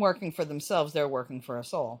 But in working for themselves, they're working for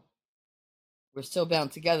us all. We're so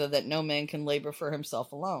bound together that no man can labor for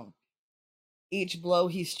himself alone. Each blow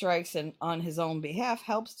he strikes and on his own behalf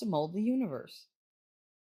helps to mold the universe.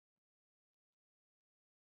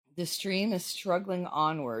 The stream is struggling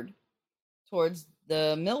onward towards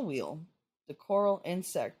the mill wheel. The coral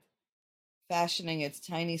insect, fashioning its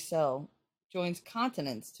tiny cell, joins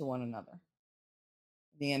continents to one another.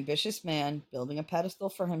 The ambitious man, building a pedestal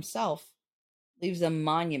for himself, leaves a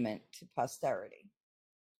monument to posterity.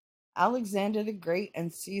 Alexander the Great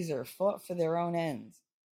and Caesar fought for their own ends,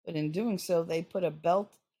 but in doing so, they put a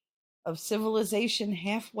belt of civilization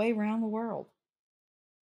halfway round the world.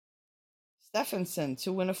 Stephenson,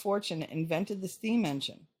 to win a fortune, invented the steam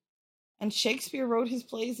engine, and Shakespeare wrote his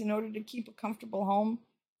plays in order to keep a comfortable home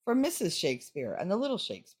for Mrs. Shakespeare and the little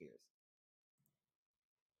Shakespeares.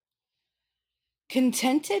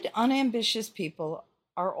 Contented, unambitious people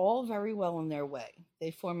are all very well in their way.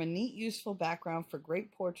 They form a neat, useful background for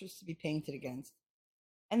great portraits to be painted against,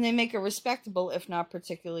 and they make a respectable, if not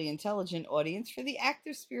particularly intelligent, audience for the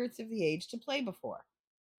active spirits of the age to play before.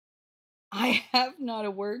 I have not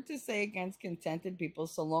a word to say against contented people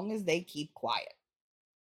so long as they keep quiet.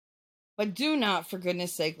 But do not, for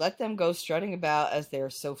goodness sake, let them go strutting about as they are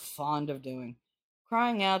so fond of doing,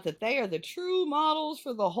 crying out that they are the true models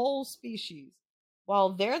for the whole species, while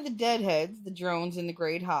they're the deadheads, the drones in the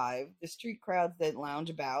great hive, the street crowds that lounge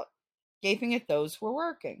about, gaping at those who are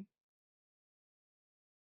working.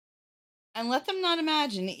 And let them not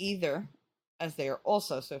imagine either, as they are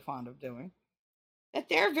also so fond of doing, that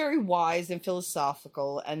they're very wise and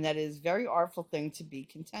philosophical, and that it is a very artful thing to be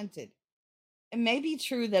contented. It may be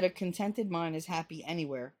true that a contented mind is happy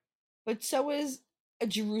anywhere, but so is a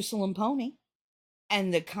Jerusalem pony.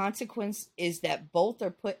 And the consequence is that both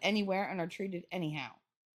are put anywhere and are treated anyhow.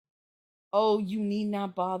 Oh, you need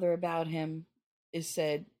not bother about him, is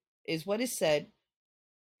what is said.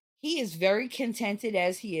 He is very contented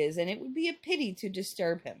as he is, and it would be a pity to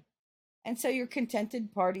disturb him. And so your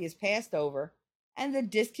contented party is passed over, and the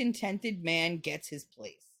discontented man gets his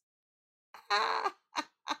place.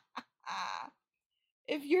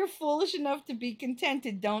 If you're foolish enough to be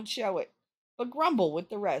contented, don't show it, but grumble with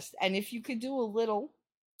the rest. And if you can do with a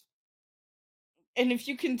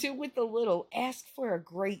little, ask for a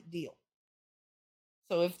great deal.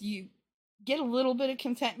 So if you get a little bit of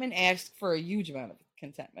contentment, ask for a huge amount of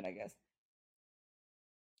contentment, I guess.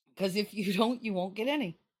 Because if you don't, you won't get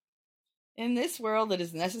any. In this world, it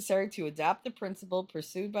is necessary to adopt the principle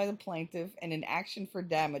pursued by the plaintiff in an action for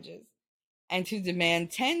damages and to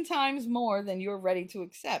demand 10 times more than you're ready to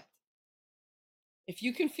accept. If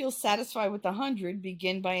you can feel satisfied with 100,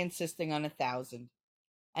 begin by insisting on 1,000.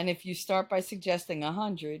 And if you start by suggesting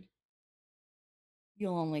 100,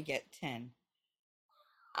 you'll only get 10.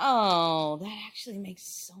 Oh, that actually makes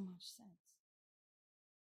so much sense.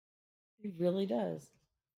 It really does.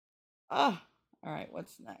 Ah, all right,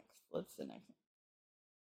 what's next? What's the next one?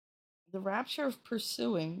 The rapture of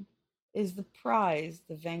pursuing is the prize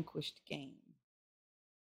the vanquished gain.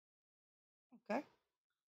 Okay.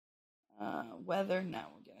 Weather. No,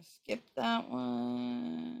 we're going to skip that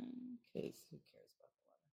one because who cares about the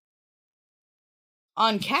weather?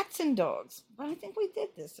 On cats and dogs. But I think we did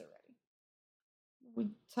this already.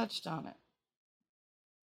 We touched on it.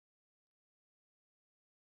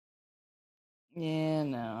 Yeah,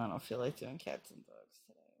 no, I don't feel like doing cats and dogs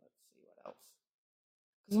today. Let's see what else.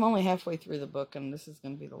 Because I'm only halfway through the book, and this is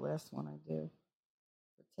going to be the last one I do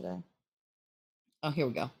for today. Oh, here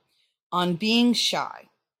we go. On being shy.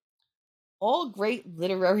 All great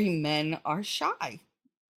literary men are shy.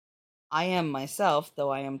 I am myself, though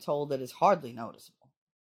I am told it is hardly noticeable.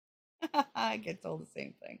 I get told the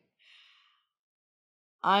same thing.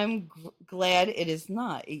 I'm glad it is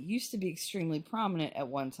not. It used to be extremely prominent at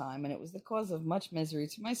one time, and it was the cause of much misery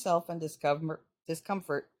to myself and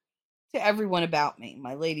discomfort to everyone about me.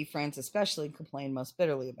 My lady friends especially complain most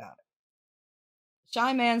bitterly about it. The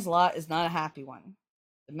shy man's lot is not a happy one.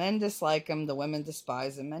 The men dislike him, the women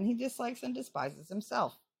despise him, and he dislikes and despises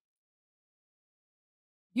himself.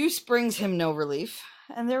 Use brings him no relief,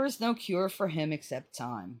 and there is no cure for him except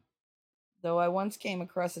time. Though I once came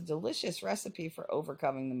across a delicious recipe for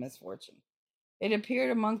overcoming the misfortune. It appeared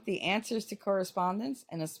among the answers to correspondence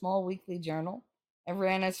in a small weekly journal and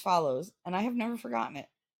ran as follows, and I have never forgotten it.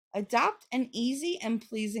 Adopt an easy and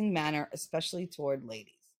pleasing manner, especially toward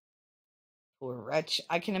ladies. Poor wretch,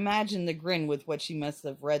 I can imagine the grin with which he must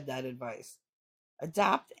have read that advice.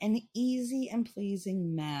 Adopt an easy and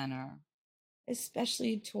pleasing manner,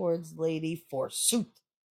 especially towards lady, forsooth.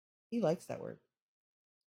 He likes that word.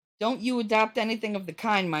 Don't you adopt anything of the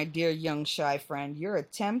kind, my dear young shy friend. Your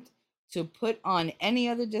attempt to put on any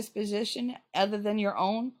other disposition other than your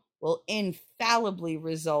own will infallibly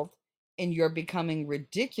result in your becoming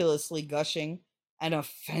ridiculously gushing and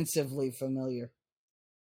offensively familiar.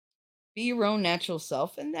 Be your own natural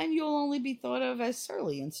self, and then you'll only be thought of as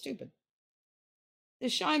surly and stupid. The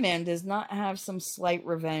shy man does not have some slight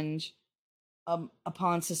revenge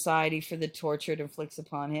upon society for the torture it inflicts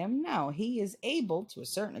upon him. No, he is able, to a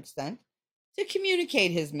certain extent, to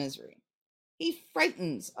communicate his misery. He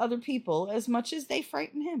frightens other people as much as they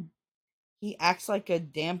frighten him. He acts like a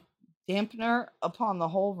dampener upon the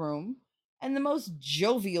whole room, and the most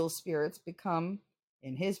jovial spirits become,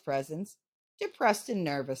 in his presence, depressed and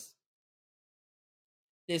nervous.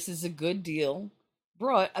 This is a good deal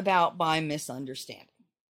brought about by misunderstanding.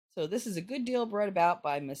 So, this is a good deal brought about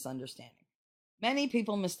by misunderstanding. Many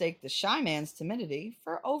people mistake the shy man's timidity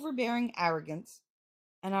for overbearing arrogance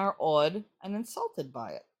and are awed and insulted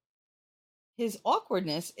by it. His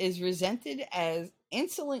awkwardness is resented as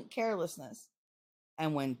insolent carelessness,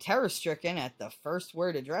 and when terror stricken at the first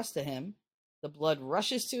word addressed to him, the blood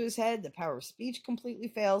rushes to his head, the power of speech completely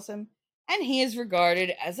fails him, and he is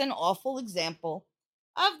regarded as an awful example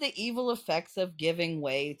of the evil effects of giving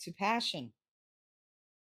way to passion.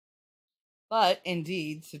 But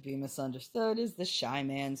indeed, to be misunderstood is the shy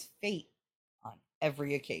man's fate on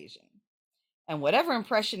every occasion. And whatever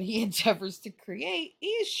impression he endeavors to create, he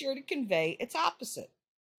is sure to convey its opposite.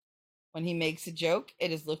 When he makes a joke,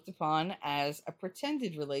 it is looked upon as a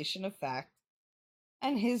pretended relation of fact,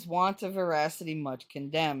 and his want of veracity much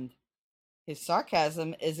condemned. His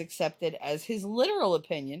sarcasm is accepted as his literal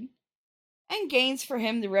opinion, and gains for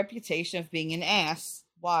him the reputation of being an ass,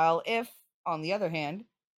 while if, on the other hand,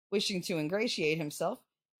 wishing to ingratiate himself,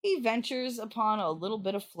 he ventures upon a little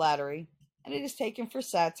bit of flattery, and it is taken for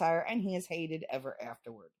satire, and he is hated ever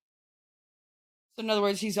afterward. So, in other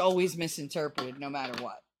words, he's always misinterpreted no matter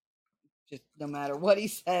what. Just no matter what he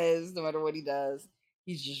says, no matter what he does,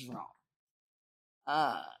 he's just wrong.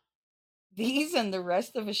 Uh, these and the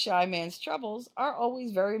rest of a shy man's troubles are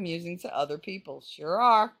always very amusing to other people. Sure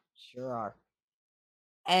are. Sure are.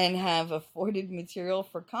 And have afforded material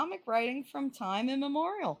for comic writing from time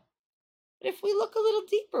immemorial. But if we look a little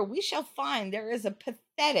deeper, we shall find there is a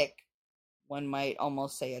pathetic, one might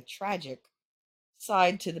almost say a tragic,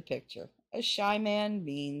 side to the picture. A shy man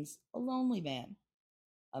means a lonely man,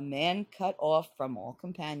 a man cut off from all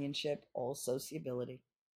companionship, all sociability.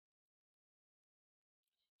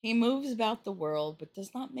 He moves about the world, but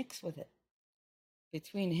does not mix with it.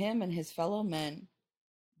 Between him and his fellow men,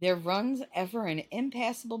 there runs ever an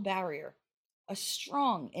impassable barrier, a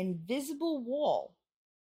strong, invisible wall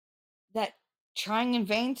that, trying in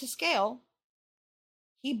vain to scale,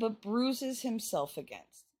 he but bruises himself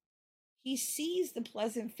against. He sees the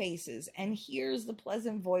pleasant faces and hears the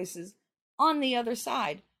pleasant voices on the other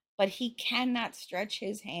side, but he cannot stretch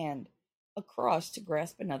his hand across to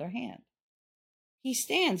grasp another hand. He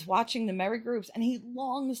stands watching the merry groups, and he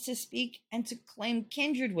longs to speak and to claim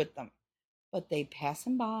kindred with them, but they pass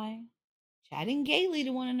him by, chatting gaily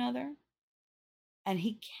to one another, and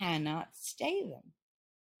he cannot stay them.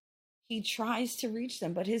 He tries to reach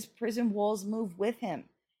them, but his prison walls move with him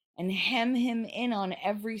and hem him in on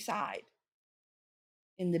every side.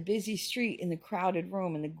 In the busy street, in the crowded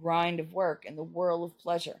room, in the grind of work, in the whirl of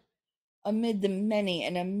pleasure, amid the many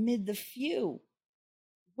and amid the few,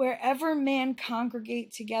 wherever men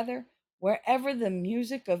congregate together, wherever the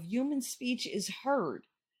music of human speech is heard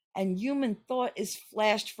and human thought is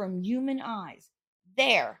flashed from human eyes,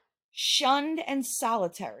 there, shunned and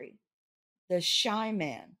solitary, the shy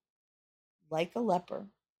man, like a leper,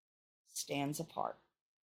 stands apart.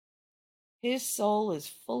 His soul is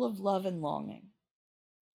full of love and longing,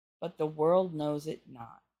 but the world knows it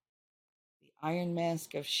not. The iron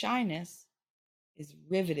mask of shyness is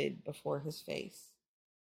riveted before his face,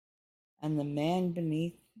 and the man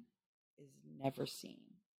beneath is never seen.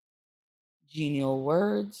 Genial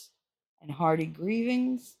words and hearty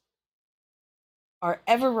grievings are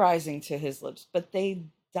ever rising to his lips, but they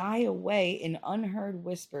die away in unheard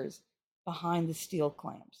whispers behind the steel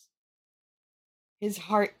clamps. His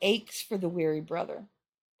heart aches for the weary brother,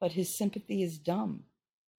 but his sympathy is dumb.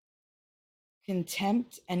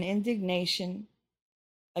 Contempt and indignation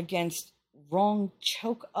against wrong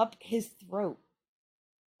choke up his throat,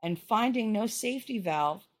 and finding no safety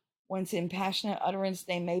valve whence in passionate utterance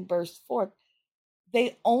they may burst forth,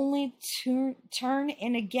 they only turn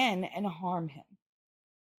in again and harm him.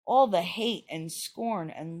 All the hate and scorn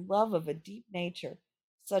and love of a deep nature,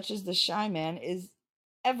 such as the shy man, is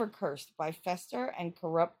ever cursed by fester and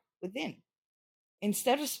corrupt within,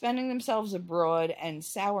 instead of spending themselves abroad and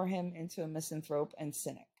sour him into a misanthrope and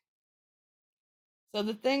cynic. So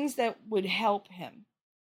the things that would help him,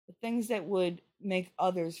 the things that would make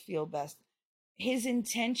others feel best, his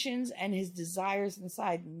intentions and his desires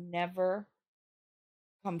inside never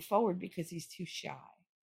come forward because he's too shy.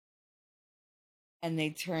 and they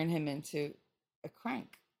turn him into a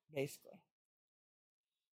crank, basically.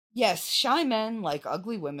 Yes, shy men, like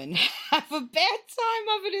ugly women, have a bad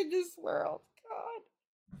time of it in this world.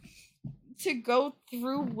 God. To go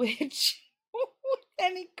through which, with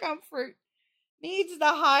any comfort, needs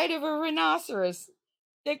the hide of a rhinoceros.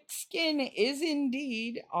 Thick skin is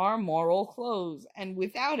indeed our moral clothes, and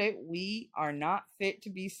without it, we are not fit to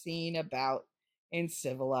be seen about in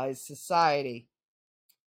civilized society.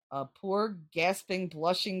 A poor, gasping,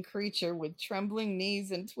 blushing creature with trembling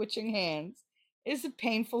knees and twitching hands is a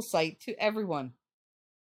painful sight to everyone.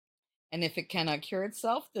 And if it cannot cure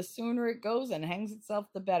itself, the sooner it goes and hangs itself,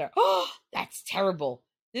 the better. Oh, that's terrible.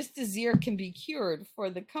 This disease can be cured for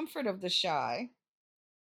the comfort of the shy.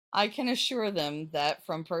 I can assure them that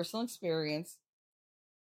from personal experience,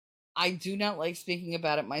 I do not like speaking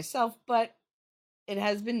about it myself, but it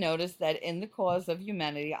has been noticed that in the cause of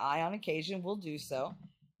humanity, I on occasion will do so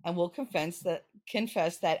and will confess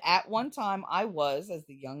that at one time I was, as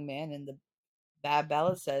the young man in the bad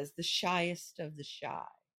ballad says, the shyest of the shy.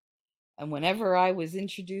 And whenever I was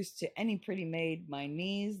introduced to any pretty maid, my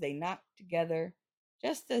knees they knocked together,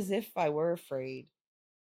 just as if I were afraid.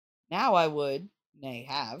 Now I would, nay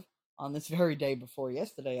have, on this very day before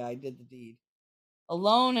yesterday I did the deed,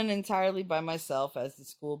 alone and entirely by myself, as the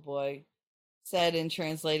schoolboy said in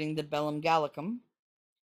translating the Bellum Gallicum.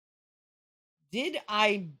 Did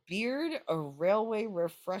I beard a railway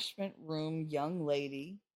refreshment room young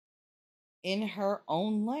lady in her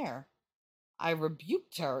own lair? I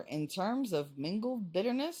rebuked her in terms of mingled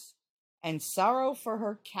bitterness and sorrow for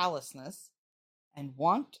her callousness and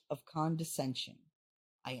want of condescension.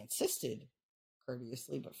 I insisted,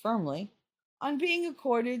 courteously but firmly, on being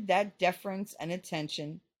accorded that deference and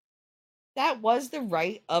attention that was the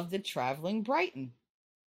right of the traveling Brighton.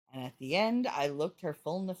 And at the end I looked her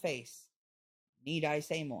full in the face. Need I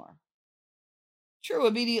say more? True,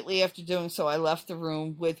 immediately after doing so, I left the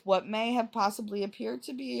room with what may have possibly appeared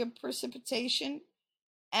to be a precipitation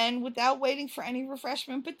and without waiting for any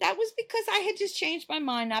refreshment, but that was because I had just changed my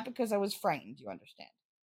mind, not because I was frightened, you understand.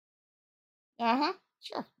 Uh-huh,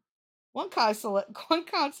 sure. One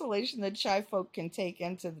consolation that shy folk can take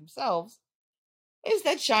into themselves is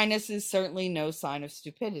that shyness is certainly no sign of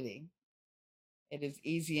stupidity. It is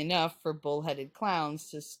easy enough for bull-headed clowns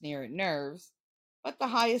to sneer at nerves, but the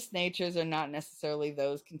highest natures are not necessarily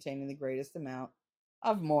those containing the greatest amount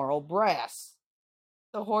of moral brass.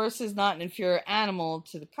 The horse is not an inferior animal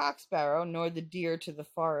to the cock sparrow, nor the deer to the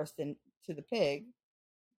forest and to the pig.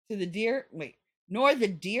 To the deer, wait, nor the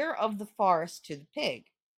deer of the forest to the pig.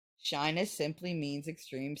 Shyness simply means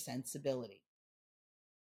extreme sensibility.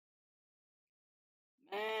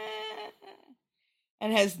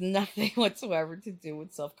 And has nothing whatsoever to do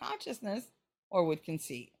with self consciousness or with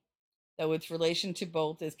conceit, though its relation to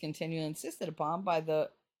both is continually insisted upon by the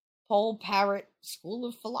Poll Parrot school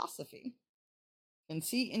of philosophy.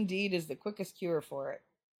 Conceit, indeed, is the quickest cure for it.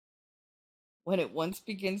 When it once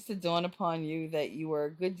begins to dawn upon you that you are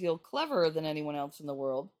a good deal cleverer than anyone else in the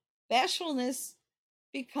world, bashfulness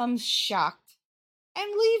becomes shocked and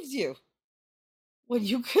leaves you. When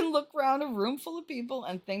you can look round a room full of people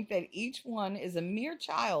and think that each one is a mere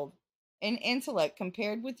child in intellect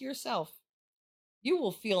compared with yourself, you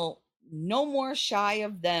will feel no more shy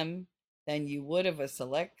of them than you would of a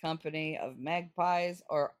select company of magpies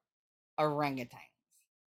or orangutans.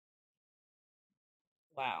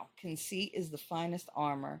 Wow, conceit is the finest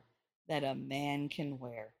armor that a man can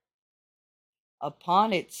wear.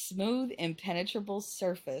 Upon its smooth, impenetrable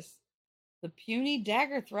surface, the puny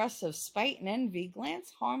dagger thrusts of spite and envy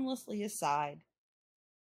glance harmlessly aside.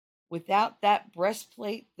 Without that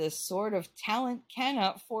breastplate, the sword of talent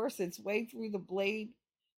cannot force its way through the blade,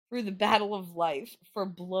 through the battle of life, for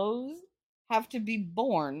blows have to be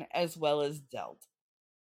borne as well as dealt.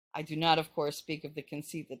 I do not, of course, speak of the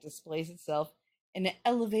conceit that displays itself in an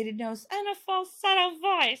elevated nose and a falsetto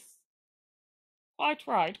voice. Quite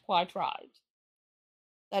right, quite right.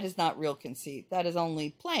 That is not real conceit. That is only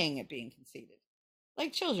playing at being conceited.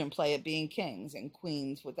 Like children play at being kings and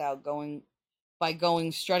queens without going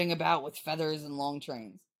strutting about with feathers and long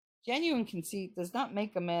trains. Genuine conceit does not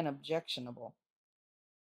make a man objectionable.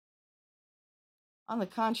 On the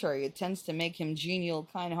contrary, it tends to make him genial,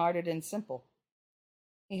 kind-hearted, and simple.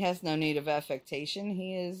 He has no need of affectation.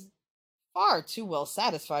 He is far too well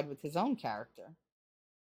satisfied with his own character,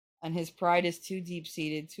 and his pride is too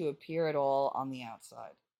deep-seated to appear at all on the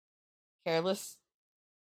outside. Careless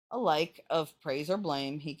alike of praise or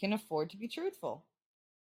blame, he can afford to be truthful,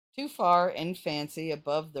 too far in fancy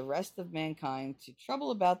above the rest of mankind to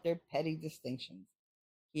trouble about their petty distinctions.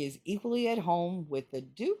 He is equally at home with the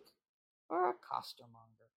duke or a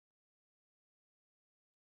costermonger.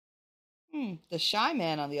 The shy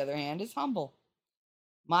man, on the other hand, is humble,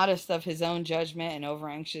 modest of his own judgment, and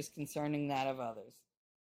overanxious concerning that of others.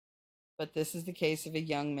 But this is the case of a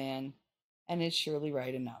young man, and is surely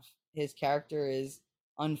right enough. His character is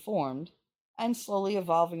unformed and slowly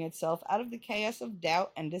evolving itself out of the chaos of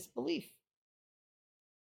doubt and disbelief.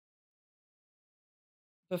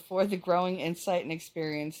 Before the growing insight and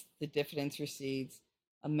experience, the diffidence recedes.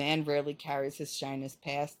 A man rarely carries his shyness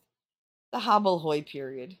past the hobblehoy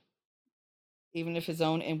period, even if his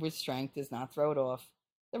own inward strength does not throw it off.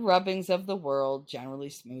 The rubbings of the world generally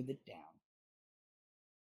smooth it down.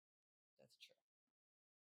 That's true.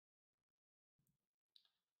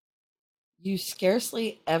 You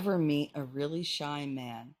scarcely ever meet a really shy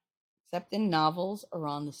man, except in novels or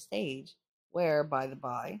on the stage, where, by the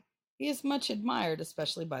by, he is much admired,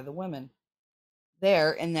 especially by the women.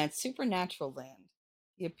 There, in that supernatural land,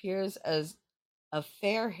 he appears as a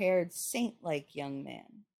fair haired, saint like young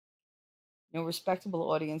man. No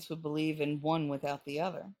respectable audience would believe in one without the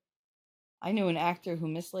other. I knew an actor who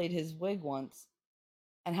mislaid his wig once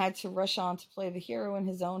and had to rush on to play the hero in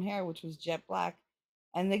his own hair, which was jet black,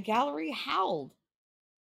 and the gallery howled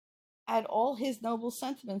at all his noble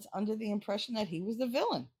sentiments under the impression that he was the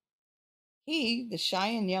villain. He, the shy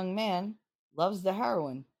and young man, loves the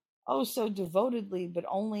heroine, oh, so devotedly, but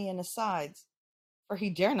only in asides, for he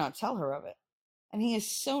dare not tell her of it. And he is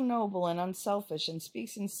so noble and unselfish, and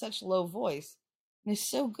speaks in such low voice, and is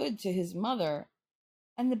so good to his mother.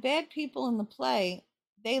 And the bad people in the play,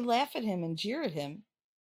 they laugh at him and jeer at him,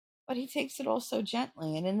 but he takes it all so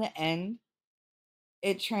gently, and in the end,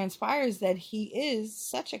 it transpires that he is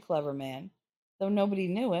such a clever man, though nobody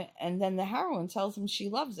knew it. And then the heroine tells him she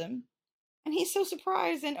loves him, and he's so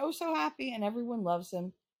surprised and oh so happy, and everyone loves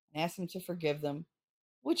him and asks him to forgive them,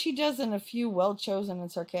 which he does in a few well chosen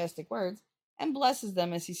and sarcastic words, and blesses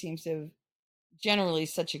them as he seems to have generally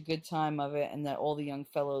such a good time of it, and that all the young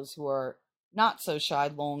fellows who are not so shy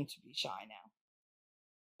long to be shy now.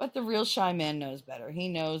 But the real shy man knows better. He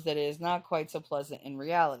knows that it is not quite so pleasant in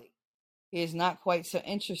reality. He is not quite so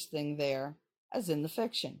interesting there as in the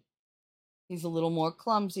fiction. He's a little more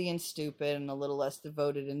clumsy and stupid, and a little less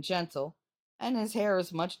devoted and gentle, and his hair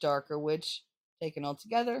is much darker, which, taken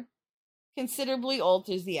altogether, considerably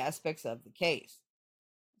alters the aspects of the case.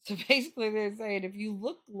 So basically, they're saying if you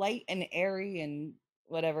look light and airy and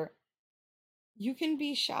whatever, you can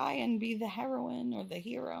be shy and be the heroine or the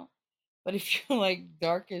hero. But if you're like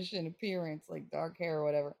darkish in appearance, like dark hair or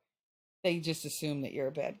whatever, they just assume that you're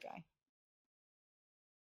a bad guy.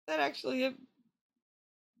 That actually it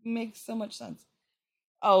makes so much sense.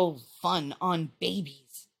 Oh, fun on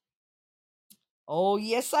babies. Oh,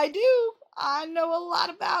 yes, I do. I know a lot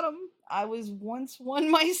about them. I was once one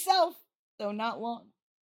myself, though not long.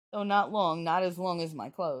 Though not long, not as long as my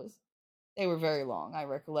clothes. They were very long, I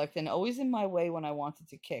recollect, and always in my way when I wanted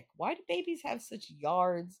to kick. Why do babies have such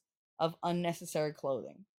yards of unnecessary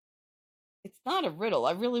clothing? It's not a riddle.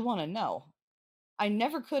 I really want to know. I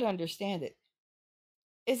never could understand it.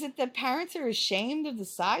 Is it that parents are ashamed of the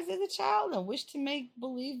size of the child and wish to make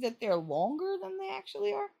believe that they're longer than they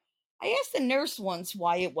actually are? I asked the nurse once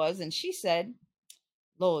why it was, and she said,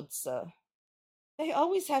 Lord, sir, they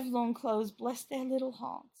always have long clothes, bless their little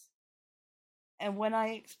hearts. And when I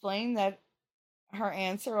explained that, her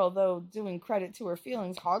answer, although doing credit to her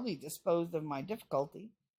feelings, hardly disposed of my difficulty.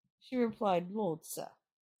 She replied, Lord, sir,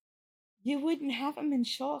 you wouldn't have 'em in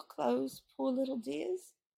short clothes, poor little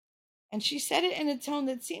dears? And she said it in a tone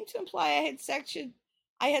that seemed to imply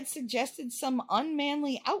I had suggested some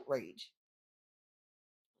unmanly outrage.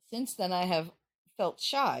 Since then, I have felt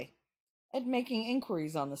shy at making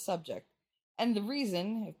inquiries on the subject, and the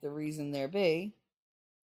reason, if the reason there be,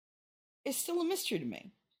 is still a mystery to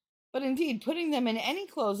me. But indeed, putting them in any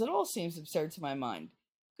clothes at all seems absurd to my mind.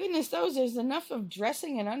 Goodness knows there's enough of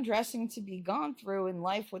dressing and undressing to be gone through in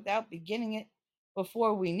life without beginning it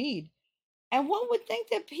before we need. And one would think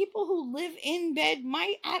that people who live in bed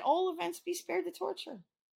might, at all events, be spared the torture.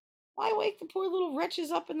 Why wake the poor little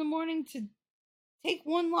wretches up in the morning to take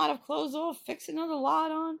one lot of clothes off, fix another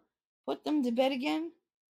lot on, put them to bed again,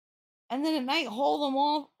 and then at night haul them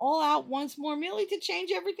all out once more, merely to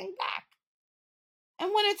change everything back?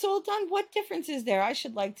 And when it's all done, what difference is there, I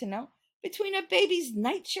should like to know, between a baby's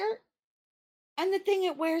nightshirt and the thing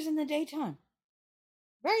it wears in the daytime?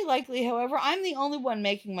 Very likely, however, I'm the only one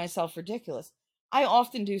making myself ridiculous. I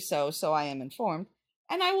often do so, so I am informed,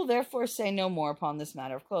 and I will therefore say no more upon this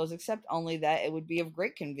matter of clothes, except only that it would be of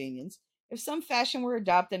great convenience if some fashion were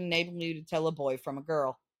adopted enabling you to tell a boy from a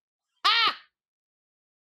girl. Ah!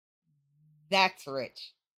 That's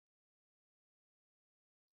rich.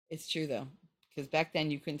 It's true, though, because back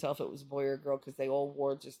then you couldn't tell if it was a boy or a girl because they all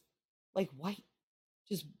wore just like white,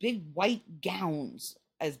 just big white gowns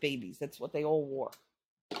as babies. That's what they all wore.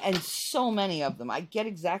 And so many of them. I get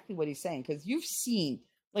exactly what he's saying because you've seen,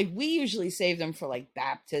 like, we usually save them for like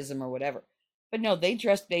baptism or whatever. But no, they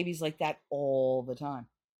dressed babies like that all the time.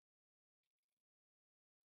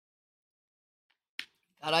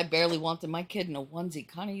 God, I barely wanted my kid in a onesie.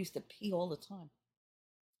 Kind of used to pee all the time.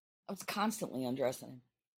 I was constantly undressing him.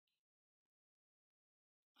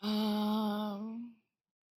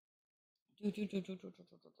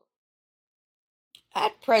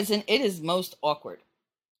 At present, it is most awkward.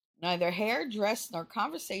 Neither hair, dress, nor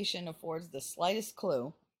conversation affords the slightest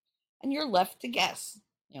clue, and you're left to guess,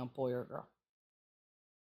 boy or girl.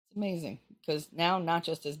 It's amazing because now, not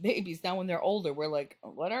just as babies, now when they're older, we're like,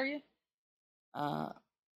 what are you? Uh,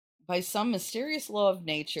 by some mysterious law of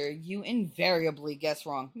nature, you invariably guess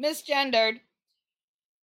wrong, misgendered,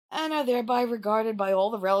 and are thereby regarded by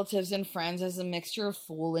all the relatives and friends as a mixture of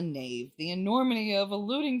fool and knave. The enormity of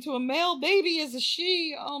alluding to a male baby as a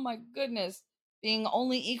she, oh my goodness, being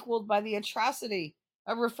only equaled by the atrocity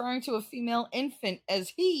of referring to a female infant as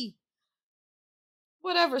he.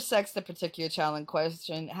 Whatever sex the particular child in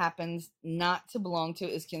question happens not to belong to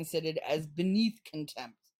is considered as beneath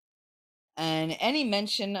contempt, and any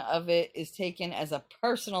mention of it is taken as a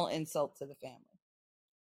personal insult to the family.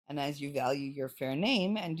 And as you value your fair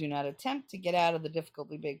name and do not attempt to get out of the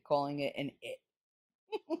difficulty by calling it an it.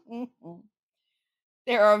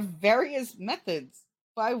 There are various methods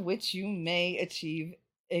by which you may achieve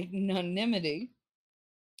ignominy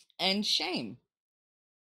and shame.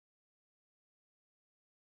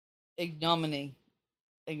 Ignominy.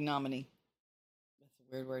 Ignominy. That's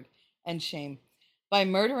a weird word. And shame. By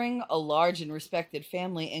murdering a large and respected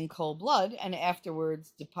family in cold blood and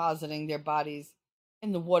afterwards depositing their bodies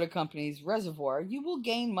in the water company's reservoir, you will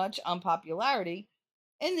gain much unpopularity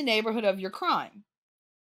in the neighborhood of your crime.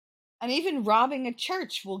 And even robbing a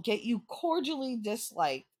church will get you cordially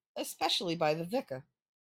disliked, especially by the vicar.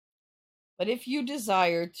 But if you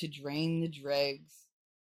desire to drain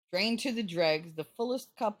to the dregs the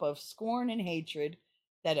fullest cup of scorn and hatred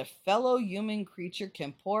that a fellow human creature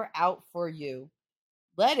can pour out for you,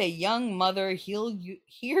 let a young mother hear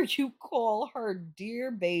you call her dear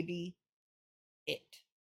baby it.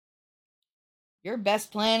 Your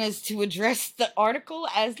best plan is to address the article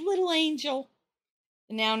as little angel.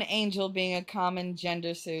 The noun angel being a common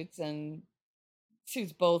gender suits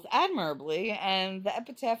both admirably, and the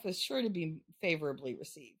epithet is sure to be favorably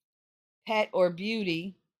received. Pet or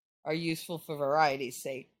beauty are useful for variety's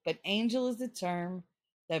sake, but angel is the term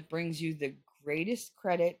that brings you the greatest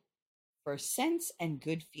credit for sense and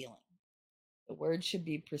good feeling. The word should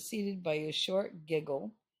be preceded by a short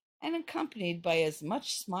giggle and accompanied by as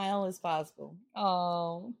much smile as possible.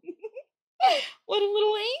 Oh, what a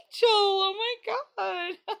little angel! Oh my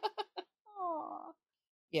god! Aw.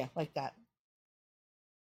 Yeah, like that.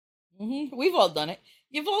 We've all done it.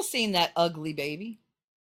 You've all seen that ugly baby.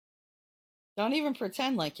 Don't even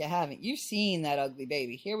pretend like you haven't. You've seen that ugly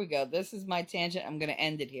baby. Here we go. This is my tangent. I'm going to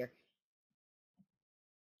end it here.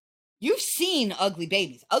 You've seen ugly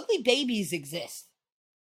babies. Ugly babies exist.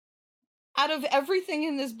 Out of everything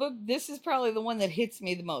in this book, this is probably the one that hits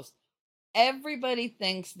me the most. Everybody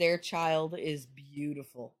thinks their child is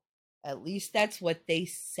beautiful. At least that's what they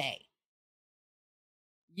say.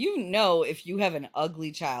 If you have an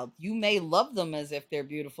ugly child, you may love them as if they're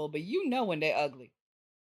beautiful, but when they're ugly.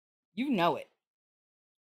 You know it.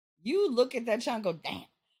 You look at that child and go, damn.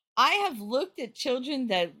 I have looked at children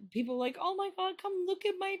that people are like, oh my God, come look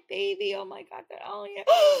at my baby. Oh my God. Oh yeah.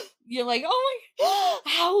 You're like, oh my,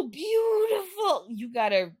 how beautiful. You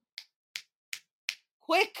gotta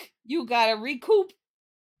you gotta recoup.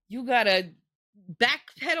 You gotta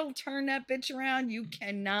backpedal, turn that bitch around. You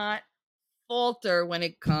cannot falter when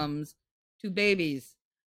it comes to babies.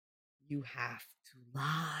 You have to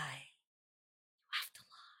lie. You have to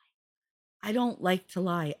lie. I don't like to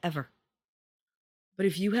lie ever. But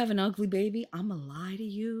if you have an ugly baby, I'm going to lie to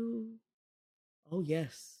you. Oh,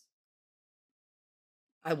 yes.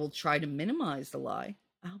 I will try to minimize the lie.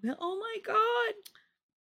 I'll be, oh my God,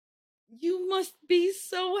 you must be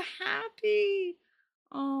so happy.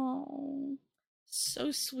 Oh, so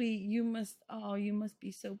sweet. You must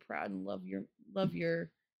be so proud and love your,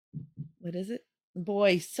 what is it?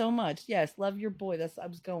 Boy so much. Yes, love your boy. I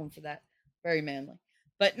was going for that. Very manly.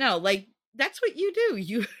 But no, like, that's what you do.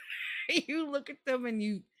 You look at them and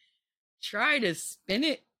you try to spin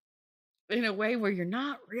it in a way where you're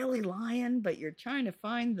not really lying, but you're trying to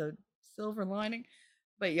find the silver lining.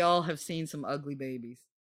 But y'all have seen some ugly babies.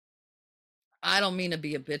 I don't mean to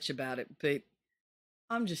be a bitch about it, but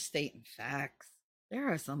I'm just stating facts.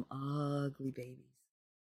 There are some ugly babies.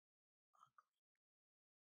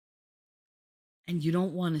 and you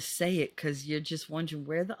don't want to say it because you're just wondering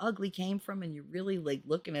where the ugly came from, and you're really like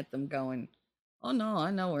looking at them going, oh no,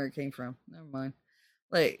 I know where it came from, never mind.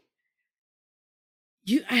 Like,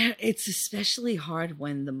 it's especially hard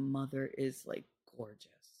when the mother is like gorgeous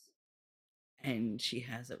and she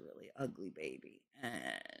has a really ugly baby, and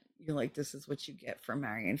you're like, this is what you get for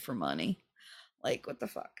marrying for money. Like, what the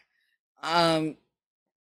fuck? um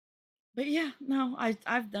but yeah, no,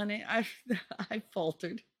 I've done it. I've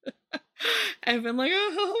faltered. I've been like,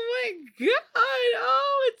 oh my god,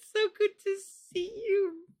 oh, it's so good to see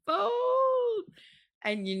you both.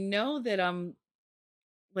 And you know that I'm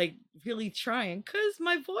like really trying because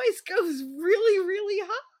my voice goes really, really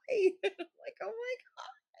high. Like, oh my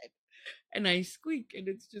god. And I squeak and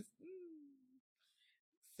it's just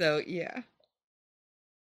so yeah.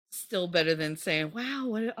 Still better than saying, wow,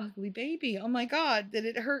 what an ugly baby. Oh my god, did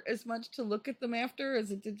it hurt as much to look at them after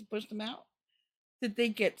as it did to push them out? Did they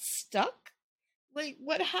get stuck? Like,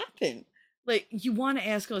 what happened? Like, you want to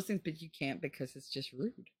ask those things, but you can't because it's just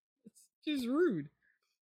rude. It's just rude.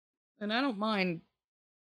 And I don't mind,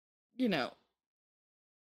 you know,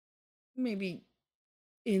 maybe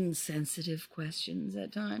insensitive questions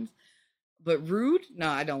at times, but rude? No,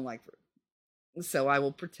 I don't like rude. So I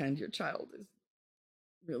will pretend your child is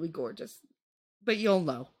really gorgeous, but you'll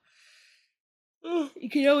know. You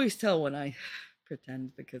can always tell when I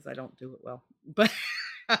pretend because I don't do it well. But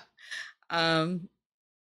um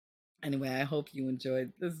anyway, I hope you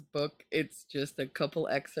enjoyed this book. It's just a couple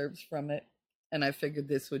excerpts from it, and I figured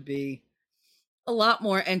this would be a lot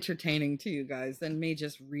more entertaining to you guys than me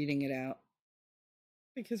just reading it out,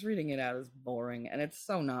 because reading it out is boring and it's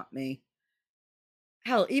so not me.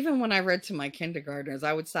 Hell, even when I read to my kindergartners,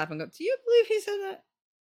 I would stop and go, do you believe he said that?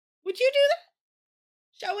 Would you do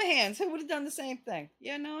that? Show of hands. Who would have done the same thing?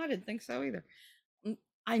 Yeah, no, I didn't think so either.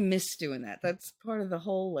 I miss doing that. That's part of the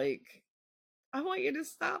whole, like, I want you to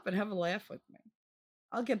stop and have a laugh with me.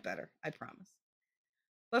 I'll get better, I promise.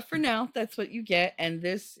 But for now, that's what you get. And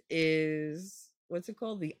this is, what's it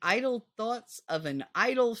called? The Idle Thoughts of an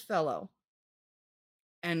Idle Fellow.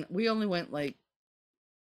 And we only went like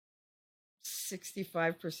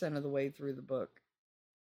 65% of the way through the book.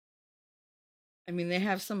 I mean, they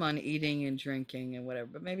have some on eating and drinking and whatever,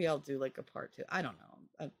 but maybe I'll do like a part two. I don't know.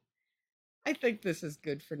 I think this is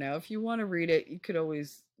good for now. If you want to read it, you could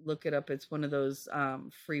always look it up. It's one of those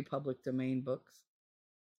free public domain books.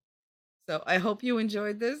 So I hope you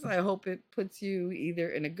enjoyed this. I hope it puts you either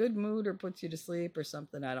in a good mood or puts you to sleep or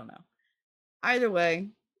something. I don't know. Either way,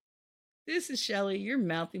 this is Shelly, your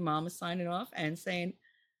mouthy mama, signing off and saying,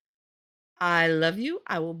 I love you.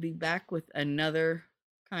 I will be back with another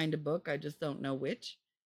kind of book. I just don't know which.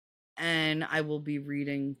 And I will be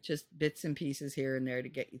reading just bits and pieces here and there to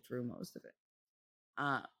get you through most of it.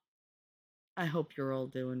 Uh, I hope you're all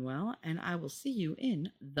doing well, and I will see you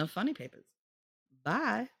in the funny papers.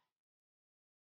 Bye.